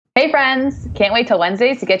Hey friends, can't wait till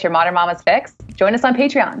Wednesdays to get your Modern Mamas fix? Join us on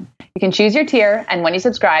Patreon. You can choose your tier, and when you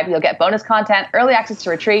subscribe, you'll get bonus content, early access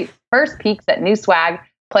to retreat, first peeks at new swag,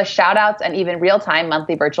 plus shout outs and even real-time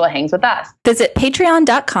monthly virtual hangs with us. Visit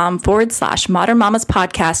patreon.com/Modern Mamas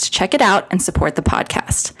Podcast to check it out and support the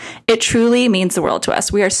podcast. It truly means the world to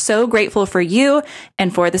us. We are so grateful for you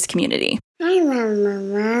and for this community. Hi,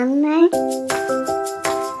 Mama.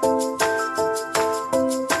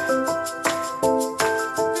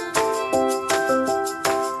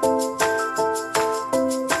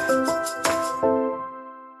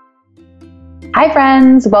 Hi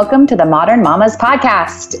friends, welcome to the Modern Mamas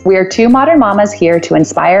Podcast. We are two modern mamas here to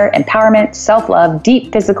inspire empowerment, self-love,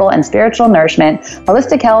 deep physical and spiritual nourishment,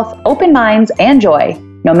 holistic health, open minds, and joy,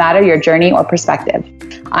 no matter your journey or perspective.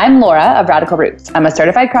 I'm Laura of Radical Roots. I'm a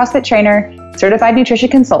certified CrossFit trainer, certified nutrition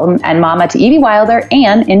consultant, and mama to Evie Wilder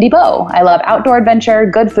and Indy Bo. I love outdoor adventure,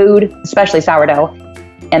 good food, especially sourdough,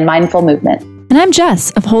 and mindful movement. And I'm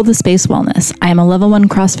Jess of Hold the Space Wellness. I am a level 1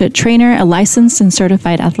 CrossFit trainer, a licensed and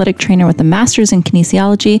certified athletic trainer with a master's in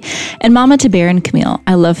kinesiology, and mama to Bear and Camille.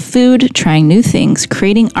 I love food, trying new things,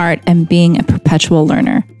 creating art, and being a perpetual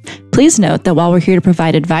learner. Please note that while we're here to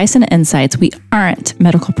provide advice and insights, we aren't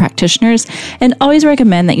medical practitioners and always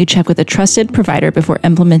recommend that you check with a trusted provider before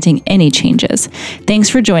implementing any changes. Thanks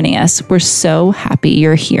for joining us. We're so happy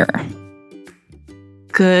you're here.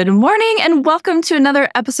 Good morning and welcome to another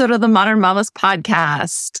episode of the Modern Mamas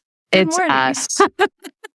Podcast. It's us.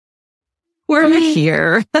 We're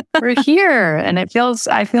here. We're here. And I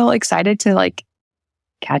feel excited to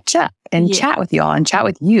catch up and chat with y'all and chat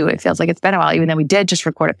with you. It feels like it's been a while, even though we did just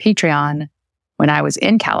record a Patreon when I was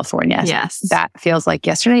in California. Yes. That feels like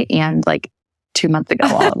yesterday and 2 months ago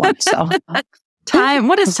all at once. So time.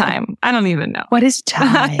 What is time? I don't even know. What is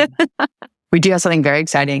time? We do have something very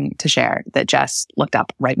exciting to share that Jess looked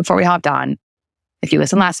up right before we hopped on. If you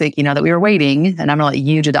listened last week, you know that we were waiting, and I'm going to let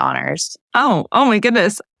you do the honors. Oh my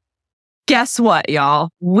goodness. Guess what, y'all?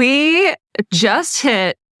 We just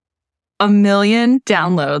hit 1 million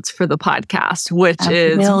downloads for the podcast, which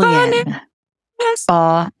is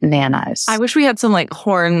bananas. I wish we had some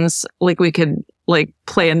horns we could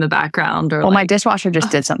play in the background. Or my dishwasher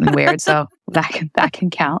just did something weird, so that can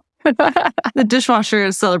count. The dishwasher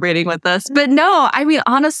is celebrating with us. But no, I mean,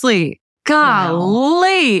 honestly,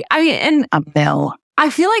 golly. I mean, and a mill.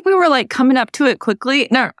 I feel like we were coming up to it quickly.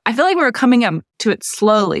 No, I feel like we were coming up to it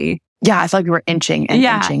slowly. Yeah, I feel like we were inching and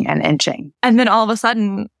inching and inching. And then all of a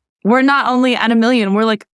sudden, we're not only at 1 million, we're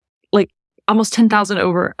like almost 10,000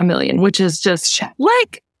 over 1 million, which is just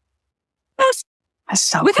that's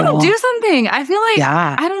so we cool. gotta do something. I feel like,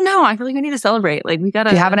 I don't know. I feel like we need to celebrate. We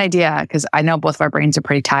gotta. If you have an idea, because I know both of our brains are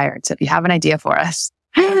pretty tired. So if you have an idea for us,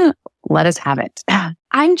 let us have it. I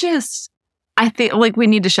think we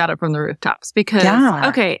need to shout it from the rooftops because,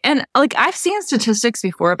 okay. And I've seen statistics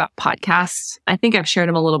before about podcasts. I think I've shared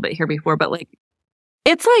them a little bit here before, but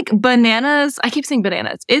it's bananas. I keep saying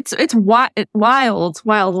bananas. It's wild.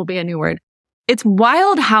 Wild will be a new word. It's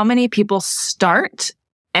wild how many people start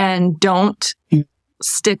and don't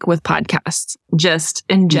stick with podcasts just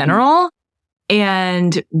in general.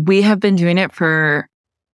 And we have been doing it for,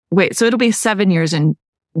 so it'll be 7 years in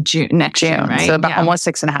next June, right? So about almost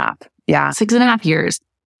 6.5. Yeah. 6.5 years.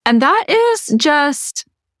 And that is just,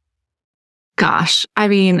 gosh, I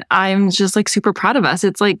mean, I'm just super proud of us.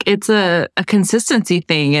 It's a consistency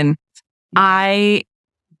thing. And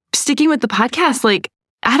sticking with the podcast,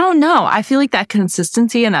 I don't know. I feel like that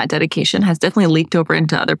consistency and that dedication has definitely leaked over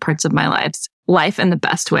into other parts of my life in the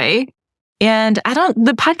best way. And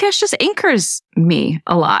the podcast just anchors me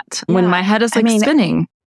a lot when my head is spinning.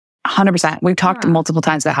 100%. We've talked multiple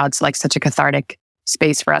times about how it's such a cathartic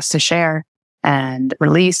space for us to share and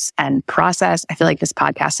release and process. I feel like this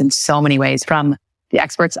podcast in so many ways, from the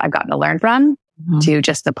experts I've gotten to learn from to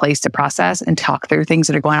just the place to process and talk through things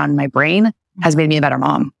that are going on in my brain, has made me a better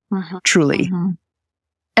mom. Truly.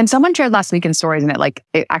 And someone shared last week in stories, and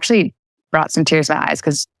it actually brought some tears to my eyes,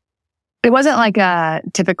 because it wasn't a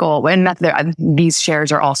typical, and these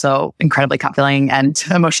shares are also incredibly fulfilling and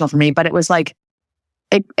emotional for me, but it was it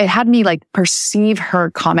had me perceive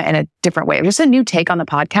her comment in a different way. It was just a new take on the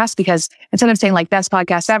podcast, because instead of saying best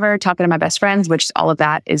podcast ever, talking to my best friends, which all of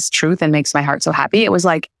that is truth and makes my heart so happy, it was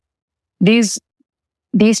these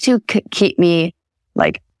two keep me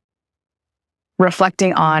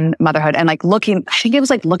reflecting on motherhood and looking, I think it was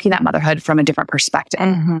looking at motherhood from a different perspective.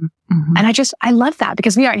 And I love that,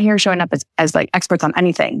 because we aren't here showing up as experts on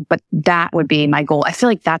anything, but that would be my goal. I feel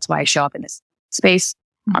like that's why I show up in this space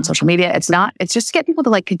on social media. It's just to get people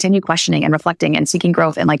to continue questioning and reflecting and seeking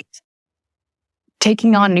growth and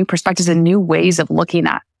taking on new perspectives and new ways of looking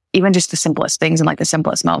at even just the simplest things and like the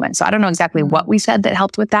simplest moments. So I don't know exactly what we said that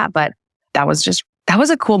helped with that, but that was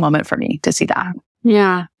a cool moment for me to see that.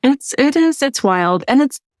 Yeah, it's wild.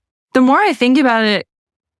 And the more I think about it,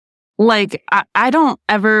 like, I don't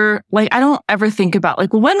ever think about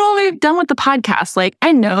like, when will we be done with the podcast? Like,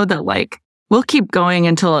 I know that like, we'll keep going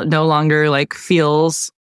until it no longer like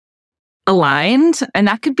feels aligned. And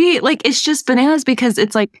that could be like, it's just bananas because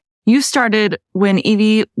it's like, you started when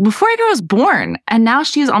Evie, before Evie was born, and now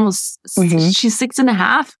she's almost, she's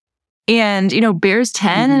 6.5, and, you know, Bear's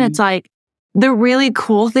 10. And it's like, the really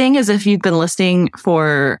cool thing is if you've been listening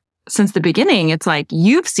since the beginning, it's like,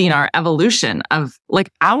 you've seen our evolution of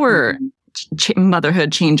like our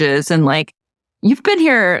motherhood changes. And like, you've been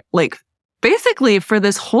here like basically for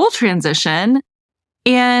this whole transition.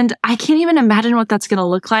 And I can't even imagine what that's going to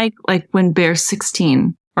look like when Bear's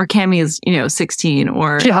 16 or Cammie is, 16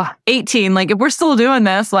 or 18. Like if we're still doing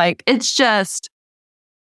this, like it's just,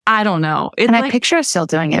 I don't know. And I picture us still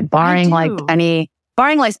doing it, barring like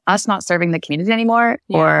us not serving the community anymore,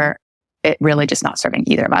 or it really just not serving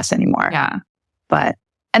either of us anymore. Yeah.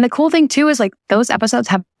 And the cool thing too is like those episodes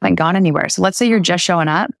haven't gone anywhere. So let's say you're just showing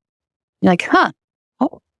up, you're like, what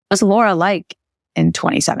was Laura like in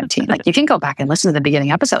 2017? Like you can go back and listen to the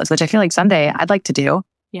beginning episodes, which I feel like someday I'd like to do.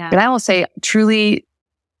 Yeah. But I will say truly,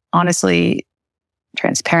 honestly,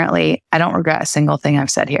 transparently, I don't regret a single thing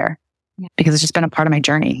I've said here. Because it's just been a part of my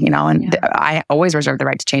journey, and I always reserve the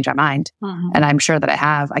right to change my mind. And I'm sure that I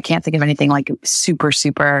have. I can't think of anything like super,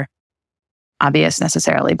 super obvious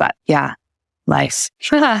necessarily, but yeah, life.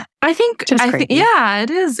 I think, yeah,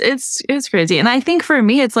 it is. It's crazy. And I think for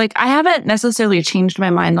me, it's like, I haven't necessarily changed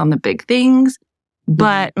my mind on the big things,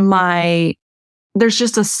 but there's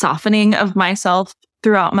just a softening of myself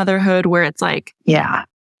throughout motherhood where it's like,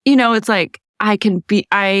 it's like, I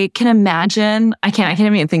can imagine, I can't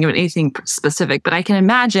even think of anything specific, but I can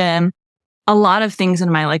imagine a lot of things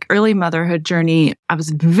in my like early motherhood journey. I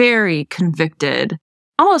was very convicted,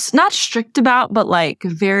 almost not strict about, but like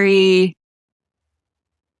very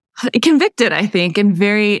convicted, I think, and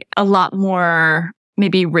a lot more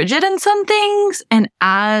maybe rigid in some things. And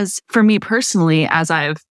for me personally, as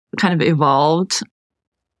I've kind of evolved,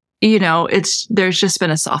 there's just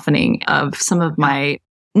been a softening of some of my,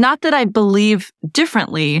 not that I believe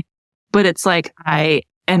differently, but it's like I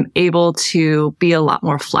am able to be a lot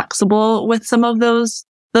more flexible with some of those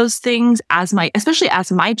things especially as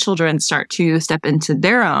my children start to step into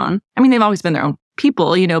their own. I mean, they've always been their own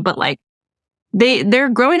people, but like they're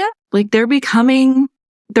growing up, like they're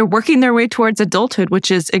working their way towards adulthood,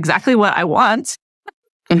 which is exactly what I want.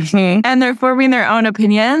 And they're forming their own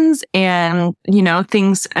opinions and,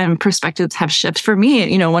 things and perspectives have shifted for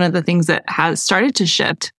me. One of the things that has started to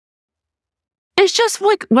shift is just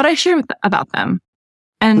like what I share about them.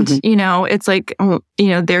 And, it's like,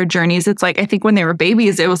 their journeys. It's like, I think when they were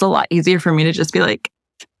babies, it was a lot easier for me to just be like,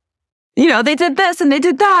 they did this and they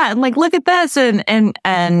did that. And like, look at this.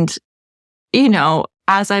 And,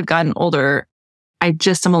 as I've gotten older, I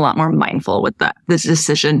just am a lot more mindful with this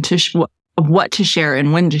decision of what to share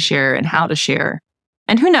and when to share and how to share.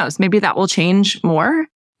 And who knows, maybe that will change more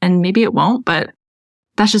and maybe it won't, but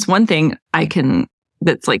that's just one thing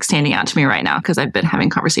that's like standing out to me right now because I've been having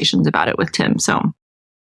conversations about it with Tim. So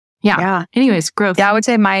yeah. Anyways, growth. Yeah, I would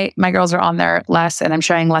say my girls are on there less and I'm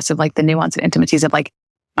sharing less of like the nuance and intimacies of like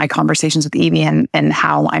my conversations with Evie and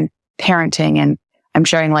how I'm parenting. And I'm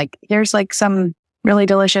sharing like, here's like some really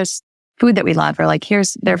delicious food that we love, or like,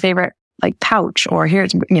 here's their favorite like pouch, or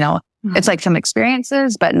here's, it's like some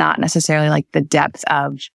experiences, but not necessarily like the depth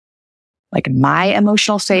of like my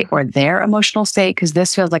emotional state or their emotional state. Cause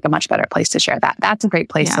this feels like a much better place to share that. That's a great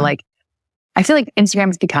place to like, I feel like Instagram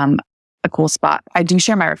has become a cool spot. I do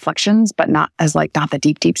share my reflections, but not the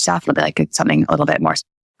deep stuff, but like something a little bit more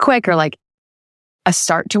quick or like a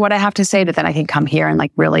start to what I have to say that then I can come here and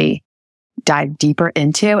like really dive deeper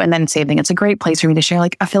into. And then same thing. It's a great place for me to share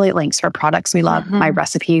like affiliate links for products we love, my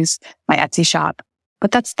recipes, my Etsy shop. But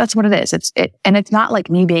that's what it is. And it's not like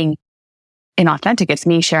me being inauthentic. It's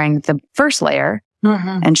me sharing the first layer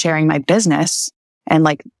and sharing my business and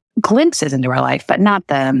like glimpses into our life, but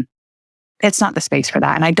it's not the space for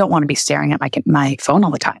that. And I don't want to be staring at my phone all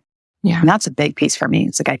the time. Yeah. And that's a big piece for me.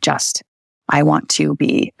 It's like, I want to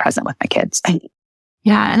be present with my kids.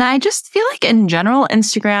 Yeah. And I just feel like in general,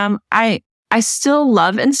 Instagram, I still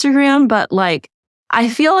love Instagram, but like, I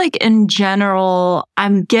feel like in general,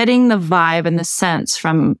 I'm getting the vibe and the sense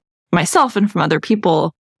from myself and from other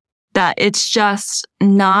people that it's just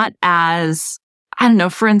not as, I don't know,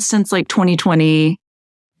 for instance, like 2020,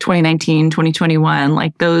 2019, 2021,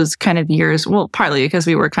 like those kind of years. Well, partly because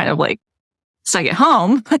we were kind of like stuck at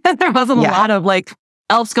home. There wasn't a lot of like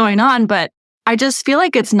else going on, but I just feel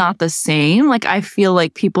like it's not the same. Like, I feel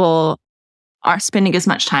like people are spending as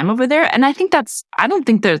much time over there. And I think I don't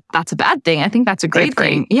think that's a bad thing. I think that's a great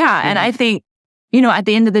thing. Yeah. And I think, at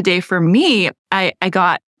the end of the day, for me, I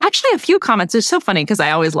got actually a few comments. It's so funny because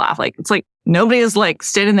I always laugh. Like, it's like nobody is like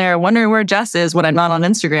standing there wondering where Jess is when I'm not on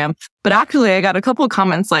Instagram. But actually, I got a couple of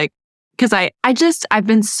comments like, because I've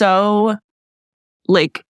been so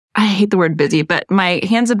like, I hate the word busy, but my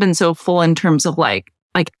hands have been so full in terms of like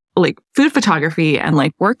food photography and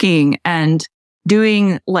like working and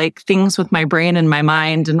doing like things with my brain and my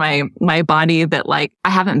mind and my body that like I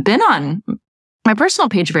haven't been on my personal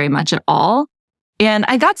page very much at all. And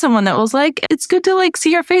I got someone that was like, it's good to like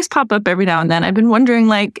see your face pop up every now and then. I've been wondering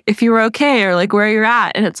like if you were okay or like where you're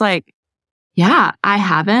at. And it's like, yeah, I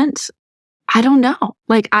haven't. I don't know.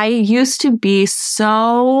 Like, I used to be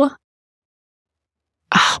so,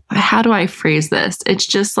 how do I phrase this? It's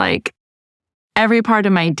just like every part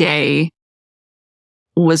of my day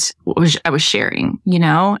was I was sharing,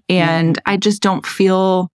 and I just don't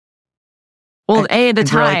feel, well, at the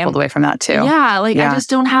time, really pulled away from that too. Yeah. Like, I just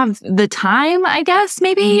don't have the time, I guess,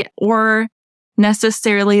 maybe, or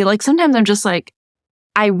necessarily, like, sometimes I'm just like,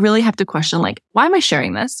 I really have to question, like, why am I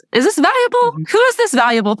sharing this? Is this valuable? Who is this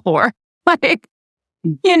valuable for? Like,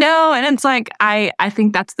 and it's like, I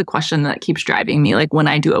think that's the question that keeps driving me. Like, when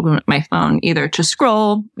I do open my phone, either to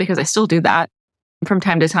scroll, because I still do that from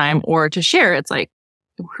time to time, or to share, it's like,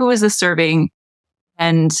 who is this serving?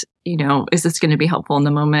 And, is this going to be helpful in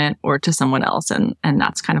the moment or to someone else? And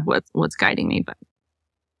that's kind of what's guiding me. But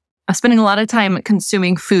I'm spending a lot of time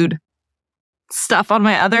consuming food stuff on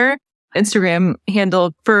my other Instagram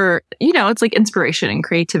handle for, it's like inspiration and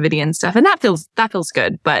creativity and stuff. And that feels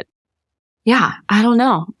good. But yeah, I don't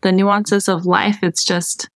know. The nuances of life, it's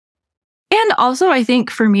just, and also I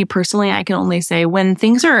think for me personally, I can only say when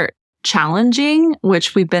things are challenging,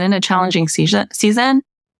 which we've been in a challenging season,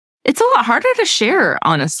 it's a lot harder to share,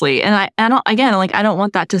 honestly. And I don't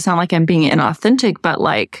want that to sound like I'm being inauthentic, but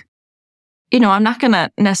like, I'm not going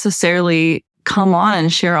to necessarily come on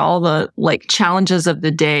and share all the like challenges of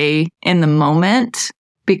the day in the moment,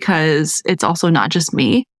 because it's also not just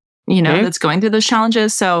me, that's going through those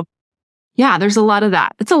challenges. So yeah, there's a lot of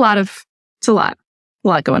that. It's a lot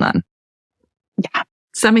going on. Yeah.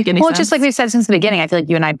 Does that make any sense? Well, just like we've said since the beginning, I feel like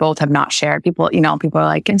you and I both have not shared. People are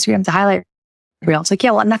like, Instagram's a highlight reel. It's like,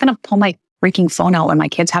 yeah, well, I'm not going to pull my freaking phone out when my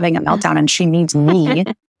kid's having a meltdown and she needs me.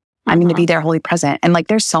 I'm going to be there wholly present. And like,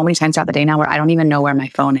 there's so many times throughout the day now where I don't even know where my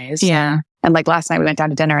phone is. Yeah. And like last night we went down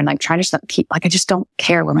to dinner and like trying to just keep, like, I just don't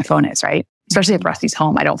care where my phone is, right? Especially if Rusty's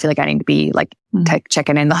home. I don't feel like I need to be like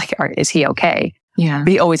checking in, like, is he okay? Yeah.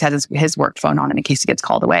 But he always has his work phone on in case he gets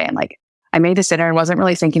called away. And like, I made this dinner and wasn't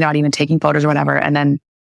really thinking about even taking photos or whatever. And then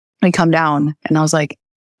we come down and I was like,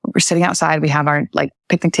 we're sitting outside. We have our like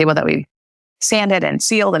picnic table that we sanded and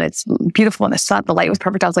sealed and it's beautiful in the sun. The light was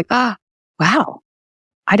perfect. I was like, wow.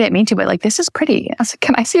 I didn't mean to, but like, this is pretty. I was like,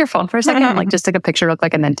 can I see your phone for a second? And like, just took a picture real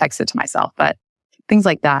quick and then text it to myself. But things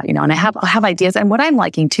like that, and I have ideas. And what I'm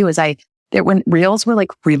liking too is when reels were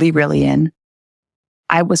like really, really in,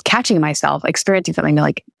 I was catching myself experiencing something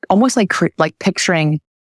like almost like picturing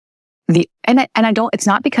it's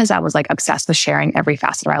not because I was like obsessed with sharing every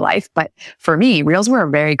facet of our life, but for me, reels were a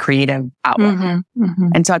very creative outlet.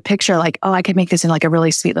 And so I'd picture like, I could make this in like a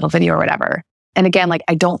really sweet little video or whatever. And again, like,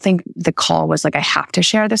 I don't think the call was like, I have to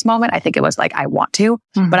share this moment. I think it was like, I want to,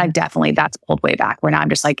 but that's pulled way back where now I'm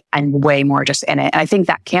just like, I'm way more just in it. And I think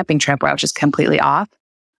that camping trip where I was just completely off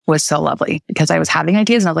was so lovely because I was having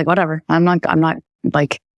ideas and I was like, whatever, I'm not going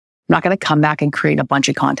to come back and create a bunch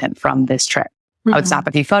of content from this trip. I would snap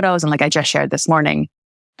a few photos and like I just shared this morning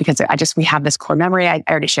because we have this core memory. I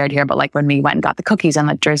already shared here, but like when we went and got the cookies on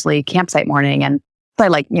the Drizzly campsite morning and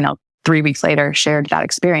so I 3 weeks later shared that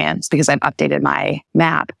experience because I've updated my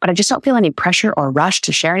map, but I just don't feel any pressure or rush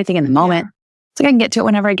to share anything in the moment. It's like I can get to it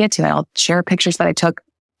whenever I get to it. I'll share pictures that I took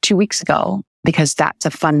 2 weeks ago because that's a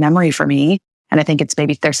fun memory for me. And I think it's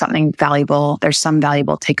maybe there's some valuable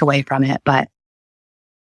takeaway from it, but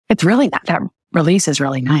it's really that release is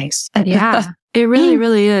really nice. Yeah. It really,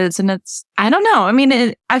 really is. And I don't know. I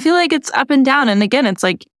mean, I feel like it's up and down. And again, it's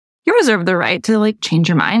like, you reserve the right to like change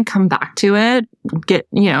your mind, come back to it, get,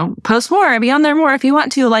 post more, be on there more if you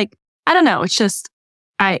want to. Like, I don't know. It's just,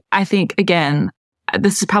 I think again,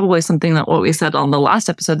 this is probably something that what we said on the last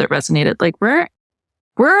episode that resonated. Like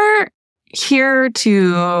we're here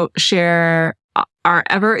to share our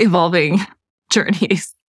ever evolving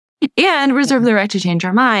journeys. And reserve the right to change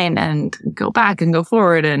our mind and go back and go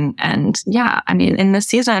forward. And yeah, I mean, in this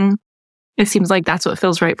season, it seems like that's what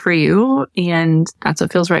feels right for you. And that's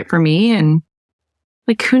what feels right for me. And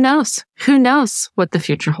Like, who knows? Who knows what the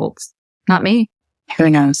future holds? Not me. Who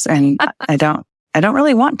knows? And I don't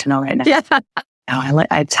really want to know right now. Yeah. No,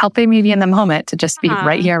 it's helping me be in the moment to just be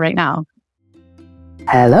right here, right now.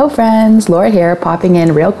 Hello friends, Laura here, popping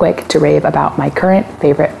in real quick to rave about my current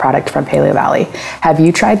favorite product from Paleo Valley. Have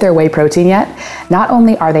you tried their whey protein yet? Not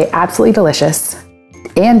only are they absolutely delicious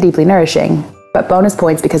and deeply nourishing, but bonus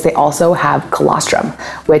points because they also have colostrum,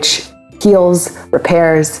 which heals,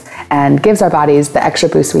 repairs, and gives our bodies the extra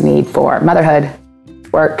boost we need for motherhood,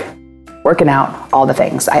 working out, all the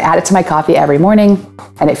things. I add it to my coffee every morning,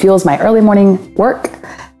 and it fuels my early morning work,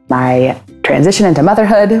 my transition into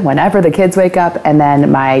motherhood whenever the kids wake up, and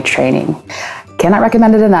then my training. Cannot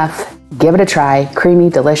recommend it enough. Give it a try.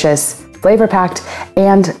 Creamy, delicious, flavor packed,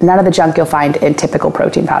 and none of the junk you'll find in typical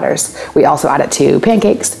protein powders. We also add it to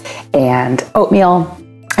pancakes and oatmeal,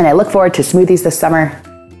 and I look forward to smoothies this summer.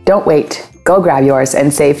 Don't wait. Go grab yours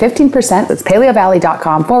and save 15%. That's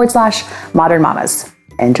paleovalley.com/modern mamas.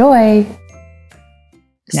 Enjoy.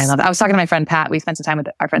 Yeah, I love that. I was talking to my friend Pat. We spent some time with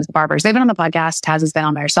our friends, the barbers. They've been on the podcast. Taz has been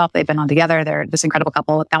on by herself. They've been on together. They're this incredible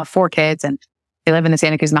couple now with 4 kids, and they live in the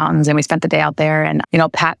Santa Cruz Mountains. And we spent the day out there. And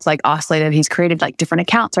Pat's like oscillated. He's created like different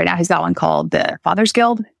accounts right now. He's got one called the Fathers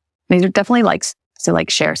Guild. And he's definitely likes to like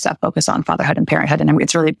share stuff focused on fatherhood and parenthood. And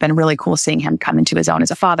it's really been really cool seeing him come into his own as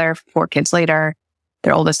a father. 4 kids later,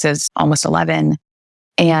 their oldest is almost 11,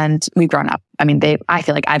 and we've grown up. I mean, I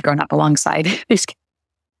feel like I've grown up alongside these kids.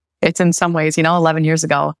 It's in some ways, 11 years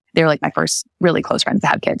ago, they were like my first really close friends to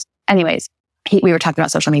have kids. Anyways, we were talking about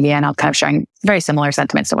social media, and I was kind of sharing very similar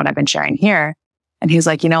sentiments to what I've been sharing here. And he was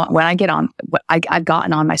like, when I get on, I've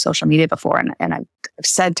gotten on my social media before, and I've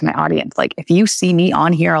said to my audience, like, if you see me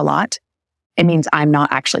on here a lot, it means I'm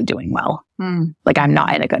not actually doing well. Like I'm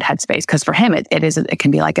not in a good headspace. Because for him, it can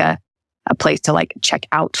be like a place to like check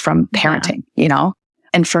out from parenting,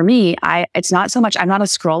 And for me, it's not so much, I'm not a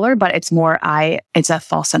scroller, but it's more, it's a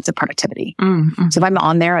false sense of productivity. Mm-hmm. So if I'm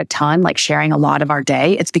on there a ton, like sharing a lot of our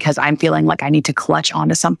day, it's because I'm feeling like I need to clutch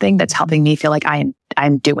onto something that's helping me feel like I'm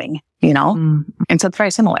doing, Mm-hmm. And so it's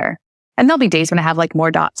very similar. And there'll be days when I have like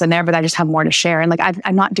more dots in there, but I just have more to share. And like,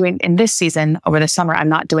 I'm not doing in this season over the summer, I'm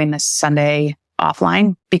not doing this Sunday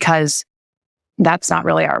offline because that's not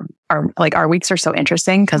really our weeks are so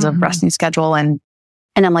interesting because of resting schedule. And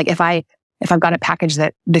I'm like, if I've got a package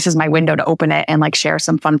that this is my window to open it and like share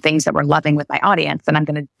some fun things that we're loving with my audience, then I'm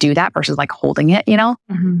going to do that versus like holding it,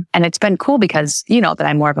 Mm-hmm. And it's been cool because, that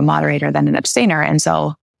I'm more of a moderator than an abstainer. And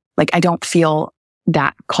so like, I don't feel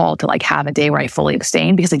that call to like have a day where I fully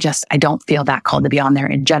abstain because I don't feel that called to be on there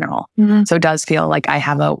in general. Mm-hmm. So it does feel like I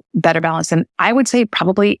have a better balance. And I would say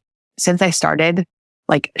probably since I started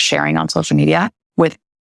like sharing on social media with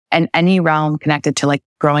any realm connected to like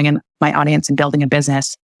growing in my audience and building a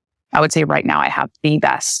business, I would say right now I have the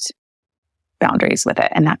best boundaries with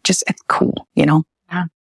it. And that just, it's cool, Yeah.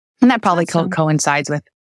 And that probably coincides with,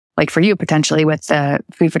 like for you, potentially with the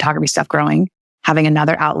food photography stuff growing, having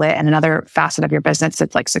another outlet and another facet of your business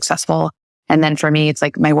that's like successful. And then for me, it's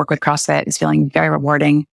like my work with CrossFit is feeling very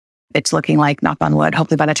rewarding. It's looking like, knock on wood,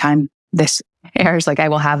 hopefully by the time this airs, like I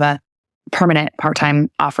will have a permanent part-time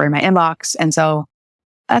offer in my inbox. And so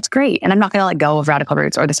that's great. And I'm not going to let go of Radical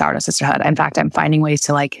Roots or the Sourdough Sisterhood. In fact, I'm finding ways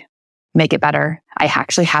to like make it better. I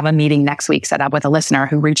actually have a meeting next week set up with a listener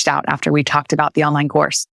who reached out after we talked about the online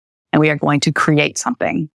course, and we are going to create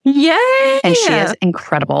something. Yay! And she is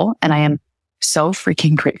incredible. And I am so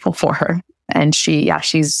freaking grateful for her. And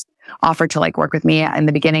she's offered to like work with me in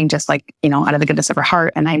the beginning, just like, out of the goodness of her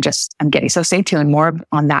heart. And I'm getting, so stay tuned, more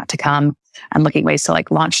on that to come. I'm looking ways to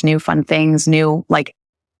like launch new fun things,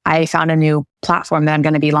 I found a new platform that I'm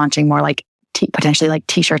going to be launching more like potentially like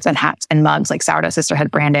t-shirts and hats and mugs, like Sourdough Sisterhood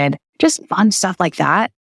branded, just fun stuff like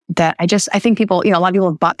that. I think people, a lot of people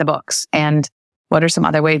have bought the books, and what are some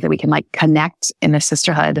other ways that we can like connect in the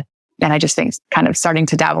sisterhood? And I just think kind of starting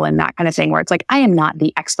to dabble in that kind of thing where it's like, I am not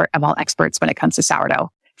the expert of all experts when it comes to sourdough.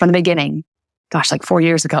 From the beginning, like 4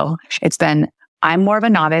 years ago, it's been, I'm more of a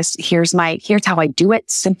novice. Here's how I do it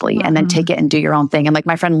simply, and then take it and do your own thing. And like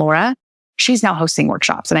my friend Laura, she's now hosting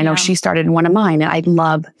workshops, and I know she started in one of mine, and I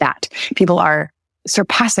love that. People are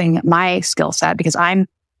surpassing my skill set because I'm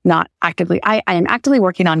not actively, I am actively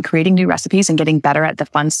working on creating new recipes and getting better at the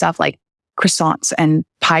fun stuff like croissants and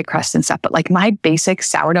pie crust and stuff. But like my basic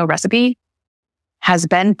sourdough recipe has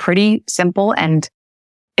been pretty simple, and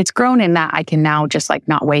it's grown in that I can now just like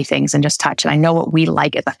not weigh things and just touch. And I know what we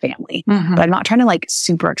like as a family, but I'm not trying to like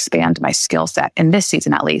super expand my skill set in this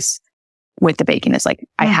season, at least with the baking. It's like,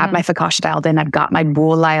 I have my focaccia dialed in. I've got my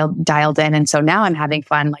boule dialed in. And so now I'm having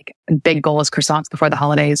fun, like big goal is croissants before the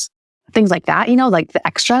holidays, things like that, like the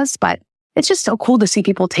extras, but it's just so cool to see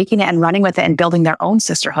people taking it and running with it and building their own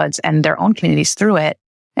sisterhoods and their own communities through it.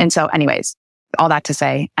 And so anyways, all that to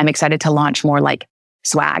say, I'm excited to launch more like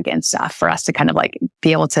swag and stuff for us to kind of like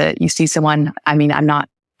be able to, you see someone, I mean, I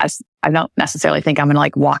don't necessarily think I'm going to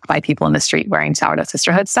like walk by people in the street wearing Sourdough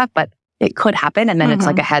Sisterhood stuff, but it could happen. And then it's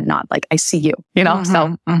like a head nod, like I see you, you know?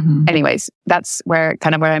 So anyways, that's where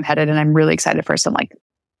I'm headed. And I'm really excited for some like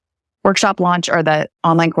workshop launch or the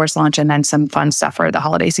online course launch and then some fun stuff for the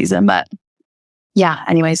holiday season. But yeah,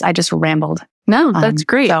 anyways, I just rambled. No, that's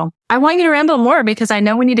great. So, I want you to ramble more because I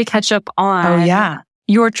know we need to catch up on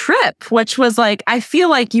your trip, which was like, I feel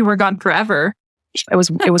like you were gone forever. It was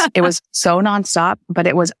so nonstop, but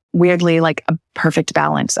it was weirdly like a perfect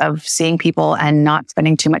balance of seeing people and not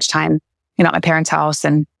spending too much time, you know, at my parents' house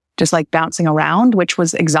and just like bouncing around, which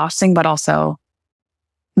was exhausting, but also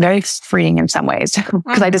very freeing in some ways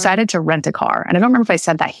because I decided to rent a car. And I don't remember if I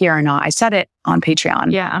said that here or not. I said it on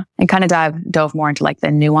Patreon. Yeah. And kind of dove more into like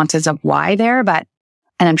the nuances of why there, and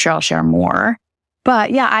I'm sure I'll share more.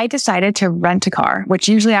 But yeah, I decided to rent a car, which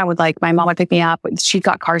usually I would like, my mom would pick me up. She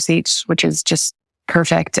got car seats, which is just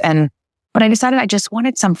perfect. But I decided I just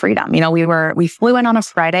wanted some freedom. You know, we flew in on a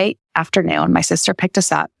Friday afternoon. My sister picked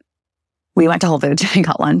us up. We went to Whole Foods and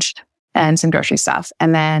got lunch and some grocery stuff.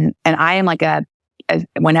 And I am like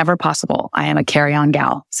whenever possible, I am a carry-on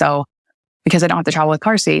gal. So because I don't have to travel with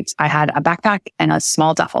car seats, I had a backpack and a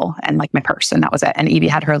small duffel and like my purse, and that was it. And Evie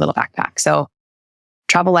had her little backpack. So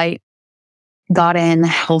travel light, got in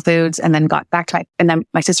Whole Foods, and then got back to and then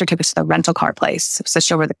my sister took us to the rental car place. So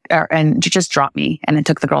she and she just dropped me and then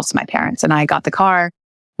took the girls to my parents. And I got the car,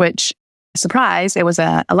 which, surprise, it was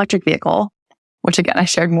an electric vehicle, which again, I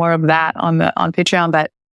shared more of that on Patreon,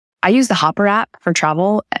 but I use the Hopper app for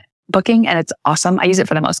travel booking and it's awesome. I use it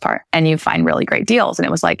for the most part and you find really great deals. And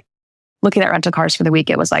it was like, looking at rental cars for the week,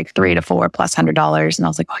 it was like $300 to $400 plus $100. And I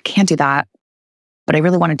was like, oh, I can't do that, but I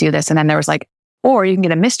really want to do this. And then there was like, or you can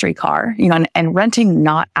get a mystery car, you know, and renting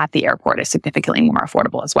not at the airport is significantly more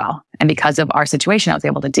affordable as well. And because of our situation, I was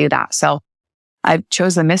able to do that. So I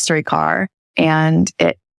chose the mystery car and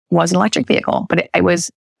it was an electric vehicle, but it was,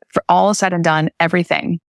 for all said and done,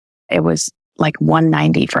 everything, it was like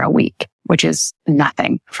 $190 for a week, which is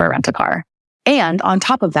nothing for a rental car. And on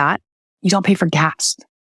top of that, you don't pay for gas.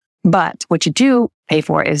 But what you do pay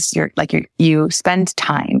for is you spend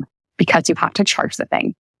time because you have to charge the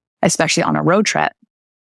thing, especially on a road trip.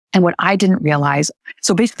 And what I didn't realize,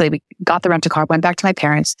 so basically we got the rental car, went back to my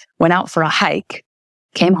parents, went out for a hike,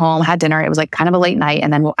 came home, had dinner. It was like kind of a late night.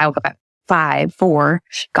 And then I woke up at 4,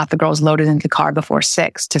 got the girls loaded into the car before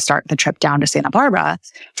 6 to start the trip down to Santa Barbara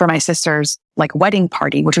for my sister's like wedding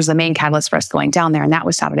party, which was the main catalyst for us going down there. And that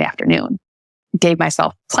was Saturday afternoon. Gave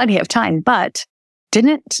myself plenty of time, but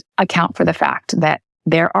didn't account for the fact that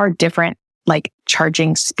there are different like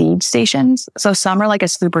charging speed stations. So some are like a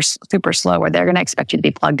super, super slow where they're going to expect you to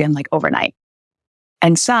be plugged in like overnight.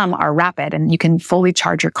 And some are rapid and you can fully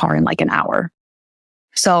charge your car in like an hour.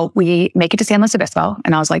 So we make it to San Luis Obispo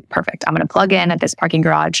and I was like, perfect. I'm going to plug in at this parking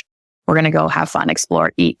garage. We're going to go have fun,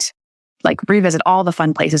 explore, eat, like revisit all the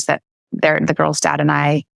fun places that the girl's dad and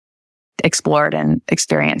I explored and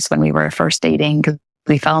experienced when we were first dating because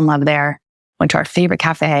we fell in love there. Went to our favorite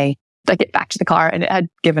cafe, to get back to the car, and it had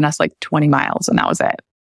given us like 20 miles and that was it.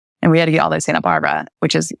 And we had to get all the way to Santa Barbara,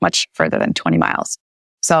 which is much further than 20 miles.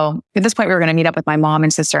 So at this point, we were going to meet up with my mom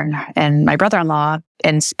and sister and my brother-in-law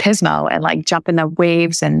in Pismo and like jump in the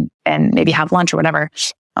waves and maybe have lunch or whatever.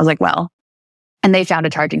 I was like, well, and they found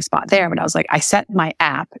a charging spot there, but I was like, I set my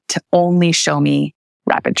app to only show me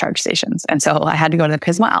rapid charge stations. And so I had to go to the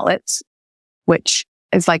Pismo outlets, which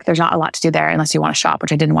is like, there's not a lot to do there unless you want to shop,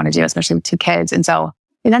 which I didn't want to do, especially with 2 kids. And so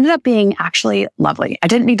it ended up being actually lovely. I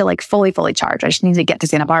didn't need to like fully charge. I just needed to get to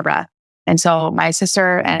Santa Barbara. And so my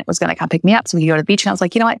sister was going to come pick me up so we could go to the beach. And I was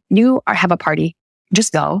like, you know what? You have a party.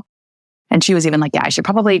 Just go. And she was even like, yeah, I should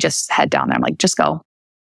probably just head down there. I'm like, just go.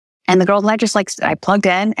 And the girl and I plugged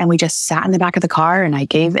in and we just sat in the back of the car and I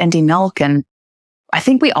gave Indy milk. And I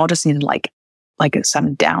think we all just needed like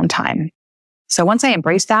some downtime. So once I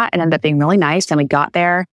embraced that, it ended up being really nice. And we got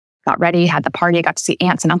there, got ready, had the party. I got to see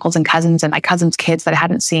aunts and uncles and cousins and my cousin's kids that I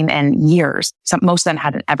hadn't seen in years. Most of them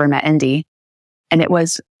hadn't ever met Indy. And it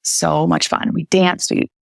was so much fun. We danced, we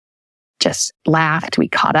just laughed, we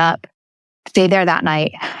caught up, stayed there that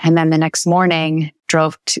night. And then the next morning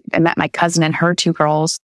I met my cousin and her 2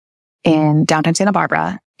 girls in downtown Santa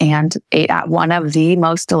Barbara and ate at one of the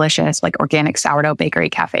most delicious like organic sourdough bakery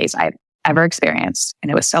cafes I've ever experienced.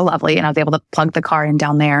 And it was so lovely. And I was able to plug the car in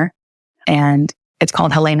down there and it's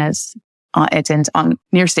called Helena's It's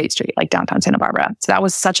near State Street, like downtown Santa Barbara. So that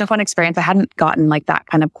was such a fun experience. I hadn't gotten like that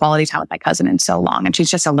kind of quality time with my cousin in so long. And she's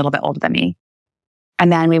just a little bit older than me.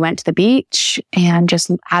 And then we went to the beach and just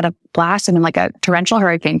had a blast. And then like a torrential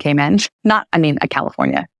hurricane came in. A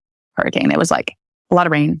California hurricane. It was like a lot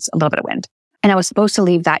of rain, a little bit of wind. And I was supposed to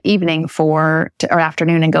leave that evening or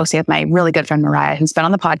afternoon and go stay with my really good friend, Mariah, who's been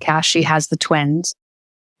on the podcast. She has the twins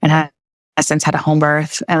and has since had a home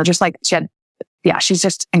birth. And just like she's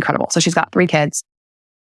just incredible. So she's got 3 kids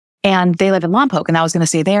and they live in Lompoc, and I was going to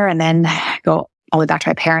stay there and then go all the way back to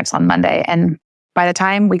my parents on Monday. And by the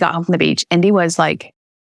time we got home from the beach, Indy was like,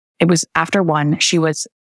 it was after 1. She was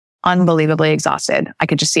unbelievably exhausted. I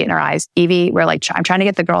could just see it in her eyes. Evie, we're like, I'm trying to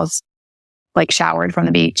get the girls like showered from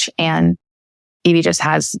the beach. And Evie just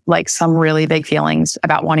has like some really big feelings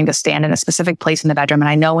about wanting to stand in a specific place in the bedroom. And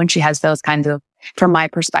I know when she has those kinds of, from my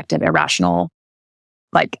perspective, irrational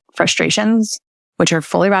like frustrations, which are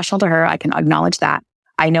fully rational to her, I can acknowledge that.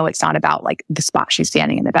 I know it's not about like the spot she's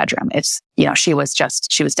standing in the bedroom. It's, she was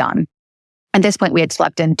done. At this point, we had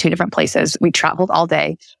slept in 2 different places. We traveled all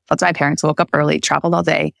day. Slept to my parents, woke up early, traveled all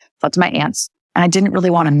day, slept to my aunts. And I didn't really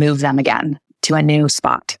want to move them again to a new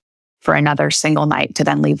spot for another single night to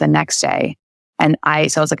then leave the next day. So I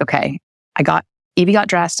was like, okay, Evie got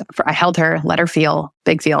dressed. I held her, let her feel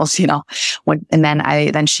big feels, and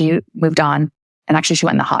then she moved on. And actually she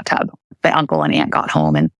went in the hot tub. The uncle and aunt got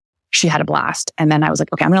home and she had a blast. And then I was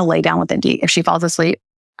like, okay, I'm going to lay down with Indy. If she falls asleep,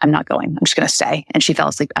 I'm not going. I'm just going to stay. And she fell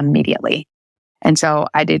asleep immediately. And so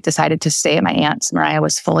I decided to stay at my aunt's. Mariah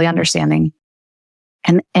was fully understanding.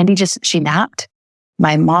 And Indy she napped.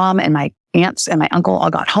 My mom and my aunts and my uncle all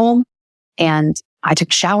got home. And I took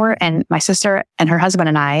a shower, and my sister and her husband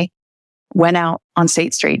and I went out on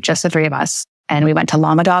State Street, just the 3 of us. And we went to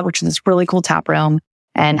Llama Dog, which is this really cool tap room.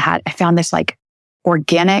 And I found this like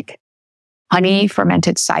organic honey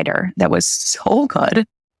fermented cider that was so good.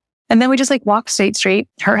 And then we just like walked State Street.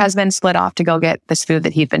 Her husband split off to go get this food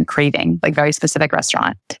that he'd been craving, like very specific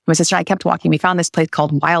restaurant. My sister and I kept walking. We found this place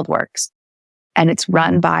called Wild Works, and it's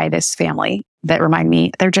run by this family that remind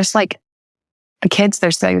me, they're just like kids.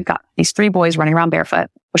 They've got these 3 boys running around barefoot.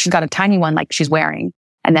 Well, she's got a tiny one like she's wearing,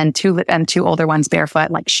 and then 2 older ones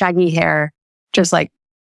barefoot, like shaggy hair, just like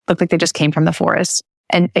look like they just came from the forest.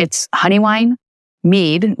 And it's honey wine,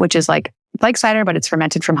 mead, which is like cider, but it's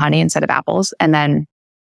fermented from honey instead of apples, and then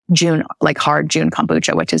hard June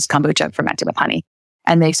kombucha, which is kombucha fermented with honey.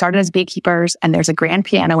 And they started as beekeepers, and there's a grand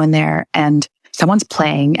piano in there, and someone's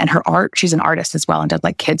playing, and her art, she's an artist as well and does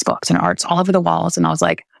like kids books and arts all over the walls. And I was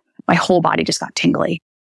like, my whole body just got tingly.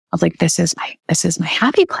 I was like, this is my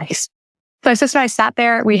happy place. So my sister and I sat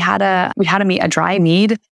there. We had a dry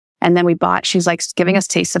mead, and then she's like giving us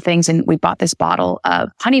tastes of things. And we bought this bottle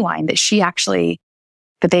of honey wine that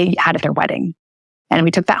they had at their wedding. And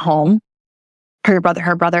we took that home. Her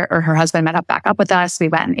brother or her husband met back up with us. We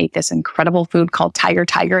went and ate this incredible food called Tiger.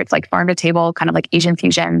 It's like farm to table, kind of like Asian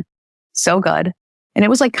fusion. So good. And it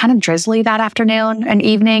was like kind of drizzly that afternoon and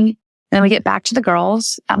evening. And then we get back to the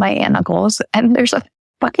girls at my aunt and uncle's, and there's a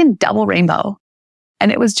fucking double rainbow.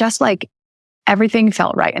 And it was just like everything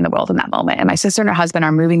felt right in the world in that moment. And my sister and her husband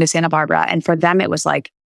are moving to Santa Barbara. And for them, it was like,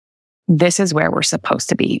 this is where we're supposed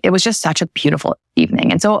to be. It was just such a beautiful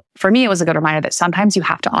evening. And so for me, it was a good reminder that sometimes you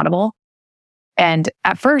have to audible. And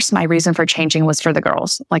at first, my reason for changing was for the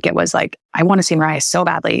girls. Like, it was like, I want to see Mariah so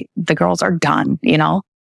badly. The girls are done,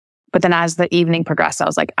 But then as the evening progressed, I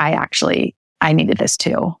was like, I needed this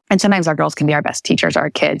too. And sometimes our girls can be our best teachers, our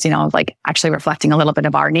kids, like actually reflecting a little bit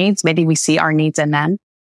of our needs. Maybe we see our needs in them.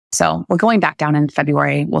 So we're going back down in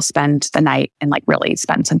February. We'll spend the night and like really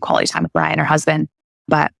spend some quality time with Mariah and her husband.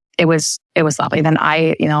 But it was lovely. Then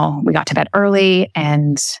we got to bed early,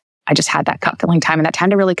 and I just had that cup filling time and that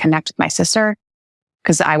time to really connect with my sister,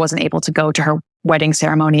 because I wasn't able to go to her wedding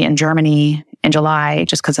ceremony in Germany in July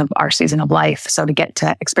just because of our season of life. So to get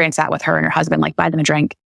to experience that with her and her husband, like buy them a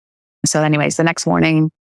drink. So anyways, the next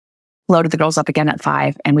morning, loaded the girls up again at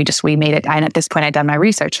 5, and we made it. And at this point, I'd done my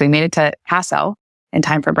research. So we made it to Paso in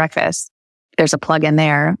time for breakfast. There's a plug in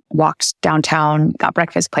there, walked downtown, got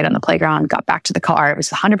breakfast, played on the playground, got back to the car. It was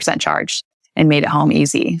 100% charged and made it home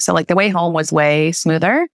easy. So like the way home was way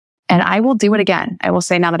smoother, and I will do it again. I will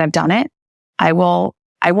say, now that I've done it, I will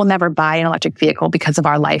never buy an electric vehicle because of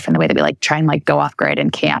our life and the way that we like try and like go off grid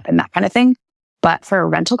and camp and that kind of thing. But for a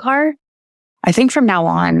rental car, I think from now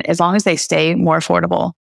on, as long as they stay more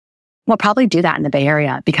affordable, we'll probably do that in the Bay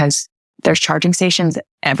Area, because there's charging stations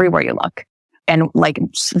everywhere you look. And like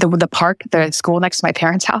the school next to my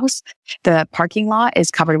parents' house, the parking lot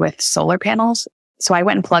is covered with solar panels. So I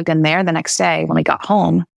went and plugged in there the next day when we got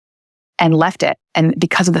home and left it. And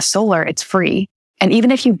because of the solar, it's free. And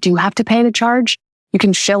even if you do have to pay the charge, you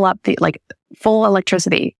can fill up the like full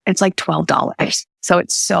electricity. It's like $12. So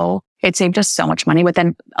it saved us so much money, but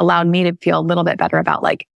then allowed me to feel a little bit better about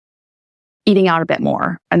like eating out a bit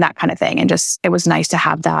more and that kind of thing. And just, it was nice to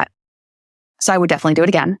have that. So I would definitely do it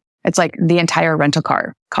again. It's like the entire rental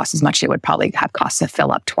car costs as much as it would probably have cost to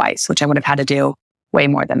fill up twice, which I would have had to do way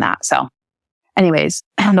more than that. So anyways,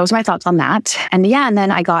 those are my thoughts on that. And yeah, and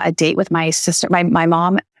then I got a date with my sister, my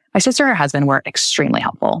mom, my sister and her husband were extremely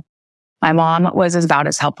helpful. My mom was about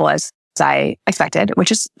as helpful as I expected,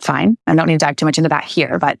 which is fine. I don't need to dive too much into that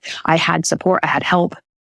here, but I had support. I had help.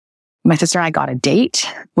 My sister and I got a date,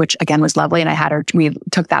 which again was lovely. And we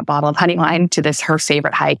took that bottle of honey wine to her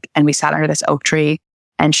favorite hike, and we sat under this oak tree,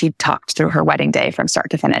 and she talked through her wedding day from start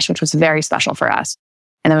to finish, which was very special for us.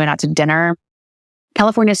 And then we went out to dinner.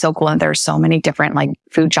 California is so cool, and there are so many different like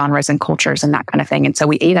food genres and cultures and that kind of thing. And so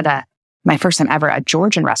we ate at my first time ever, a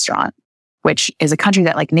Georgian restaurant, which is a country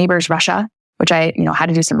that like neighbors Russia, which I, had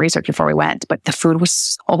to do some research before we went, but the food was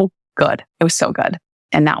so good. It was so good.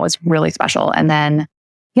 And that was really special. And then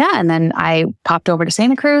I popped over to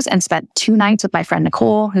Santa Cruz and spent 2 nights with my friend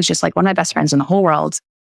Nicole, who's just like one of my best friends in the whole world.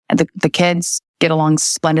 And the kids get along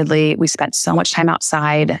splendidly. We spent so much time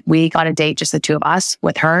outside. We got a date, just the two of us,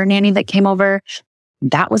 with her nanny that came over.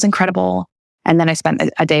 That was incredible. And then I spent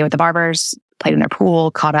a day with the Barbers, played in their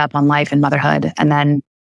pool, caught up on life and motherhood. And then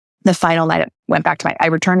the final night, I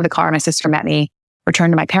returned to the car. My sister met me,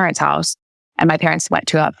 returned to my parents' house, and my parents went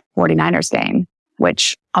to a 49ers game,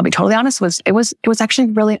 which I'll be totally honest, it was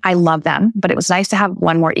actually really, I love them, but it was nice to have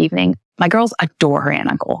one more evening. My girls adore her aunt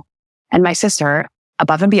and uncle, and my sister,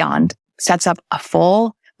 above and beyond, sets up a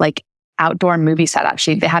full like outdoor movie setup.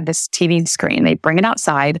 They had this TV screen. They bring it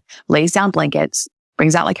outside, lays down blankets,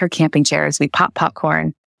 brings out like her camping chairs. We pop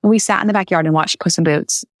popcorn. We sat in the backyard and watched Puss in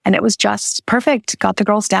Boots. And it was just perfect. Got the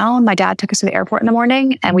girls down. My dad took us to the airport in the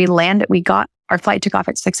morning, and our flight took off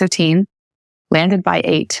at 6:15, landed by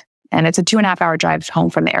 8. And it's a 2.5-hour drive home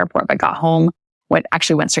from the airport, but got home, went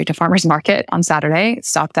straight to farmer's market on Saturday,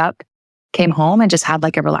 stocked up, came home and just had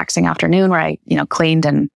like a relaxing afternoon where I, cleaned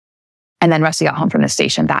and then Rusty got home from the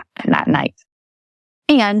station that night.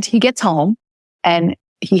 And he gets home and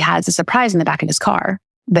he has a surprise in the back of his car,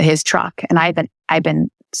 his truck. And I've been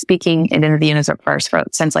speaking in interviews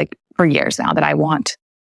for years now that I want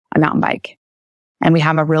a mountain bike. And we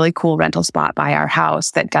have a really cool rental spot by our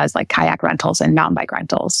house that does like kayak rentals and mountain bike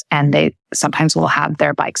rentals. And they sometimes will have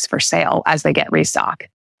their bikes for sale as they get restock.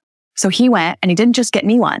 So he went and he didn't just get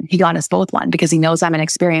me one. He got us both one because he knows I'm an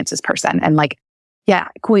experiences person. And like, yeah,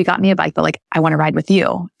 cool. You got me a bike, but like, I want to ride with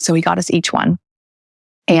you. So he got us each one.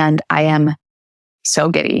 And I am so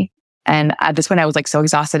giddy. And at this point I was like so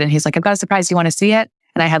exhausted, and he's like, I've got a surprise. Do you want to see it?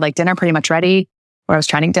 And I had like dinner pretty much ready, or I was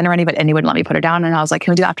trying to get dinner ready, and he wouldn't let me put it down. And I was like,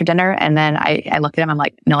 can we do it after dinner? And then I looked at him, I'm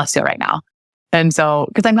like, no, let's do it right now. And so,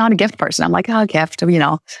 because I'm not a gift person, I'm like, oh, gift,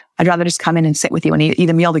 I'd rather just come in and sit with you and eat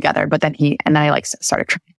a meal together. But then I like started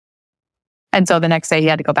crying. And so the next day he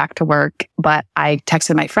had to go back to work, but I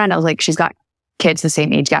texted my friend. I was like, she's got kids the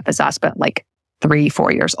same age gap as us, but like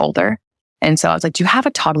 3-4 years older. And so I was like, do you have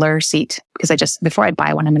a toddler seat? Because before I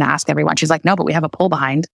buy one, I'm going to ask everyone. She's like, no, but we have a pull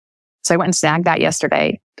behind. So I went and snagged that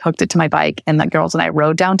yesterday, hooked it to my bike, and the girls and I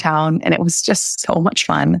rode downtown, and it was just so much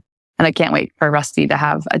fun. And I can't wait for Rusty to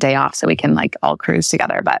have a day off so we can like all cruise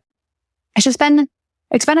together. But it's been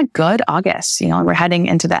a good August, we're heading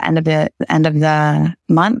into the end of the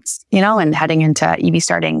month, and heading into Evie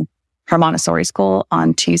starting her Montessori school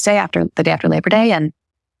on Tuesday, the day after Labor Day. And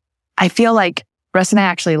I feel like Russ and I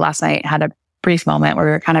actually last night had a brief moment where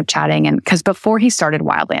we were kind of chatting, and because before he started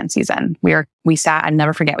Wildland season, we sat, I'd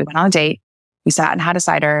never forget, we went on a date, we sat and had a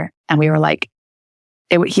cider, and we were like,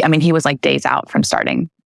 he was like days out from starting,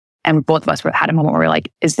 and both of us had a moment where we were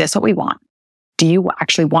like, is this what we want? Do you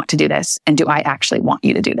actually want to do this? And do I actually want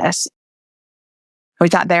you to do this? We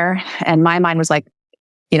sat there, and my mind was like,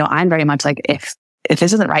 I'm very much like, if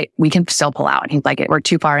this isn't right, we can still pull out. And he's like, we're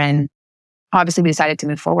too far in. Obviously we decided to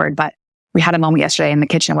move forward, but we had a moment yesterday in the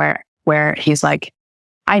kitchen where he's like,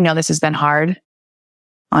 I know this has been hard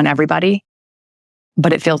on everybody,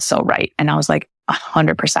 but it feels so right. And I was like,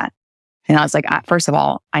 100%. And I was like, first of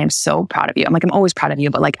all, I am so proud of you. I'm like, I'm always proud of you,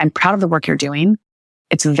 but like, I'm proud of the work you're doing.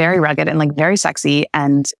 It's very rugged and like very sexy.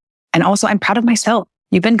 And also I'm proud of myself.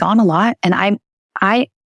 You've been gone a lot, and I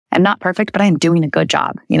am not perfect, but I am doing a good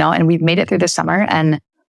job, and we've made it through this summer, and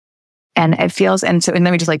it feels, and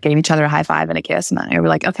then we just like gave each other a high five and a kiss. And then we were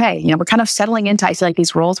like, okay, we're kind of settling into, I feel like,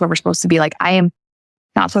 these roles where we're supposed to be like, I am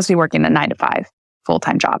not supposed to be working a 9-to-5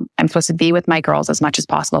 full-time job. I'm supposed to be with my girls as much as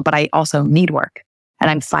possible, but I also need work.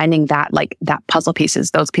 And I'm finding that like that puzzle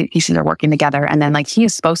pieces, those pieces are working together. And then like, he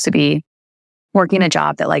is supposed to be working a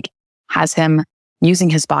job that like has him using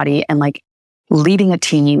his body and like leading a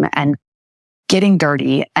team and getting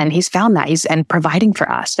dirty. And he's found that and providing for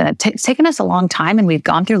us. And it's taken us a long time, and we've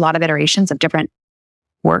gone through a lot of iterations of different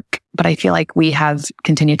work, but I feel like we have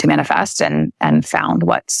continued to manifest and found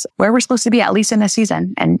where we're supposed to be, at least in this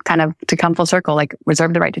season, and kind of to come full circle, like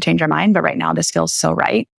reserve the right to change our mind. But right now this feels so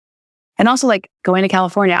right. And also like going to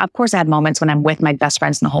California, of course I had moments when I'm with my best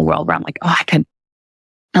friends in the whole world where I'm like, I could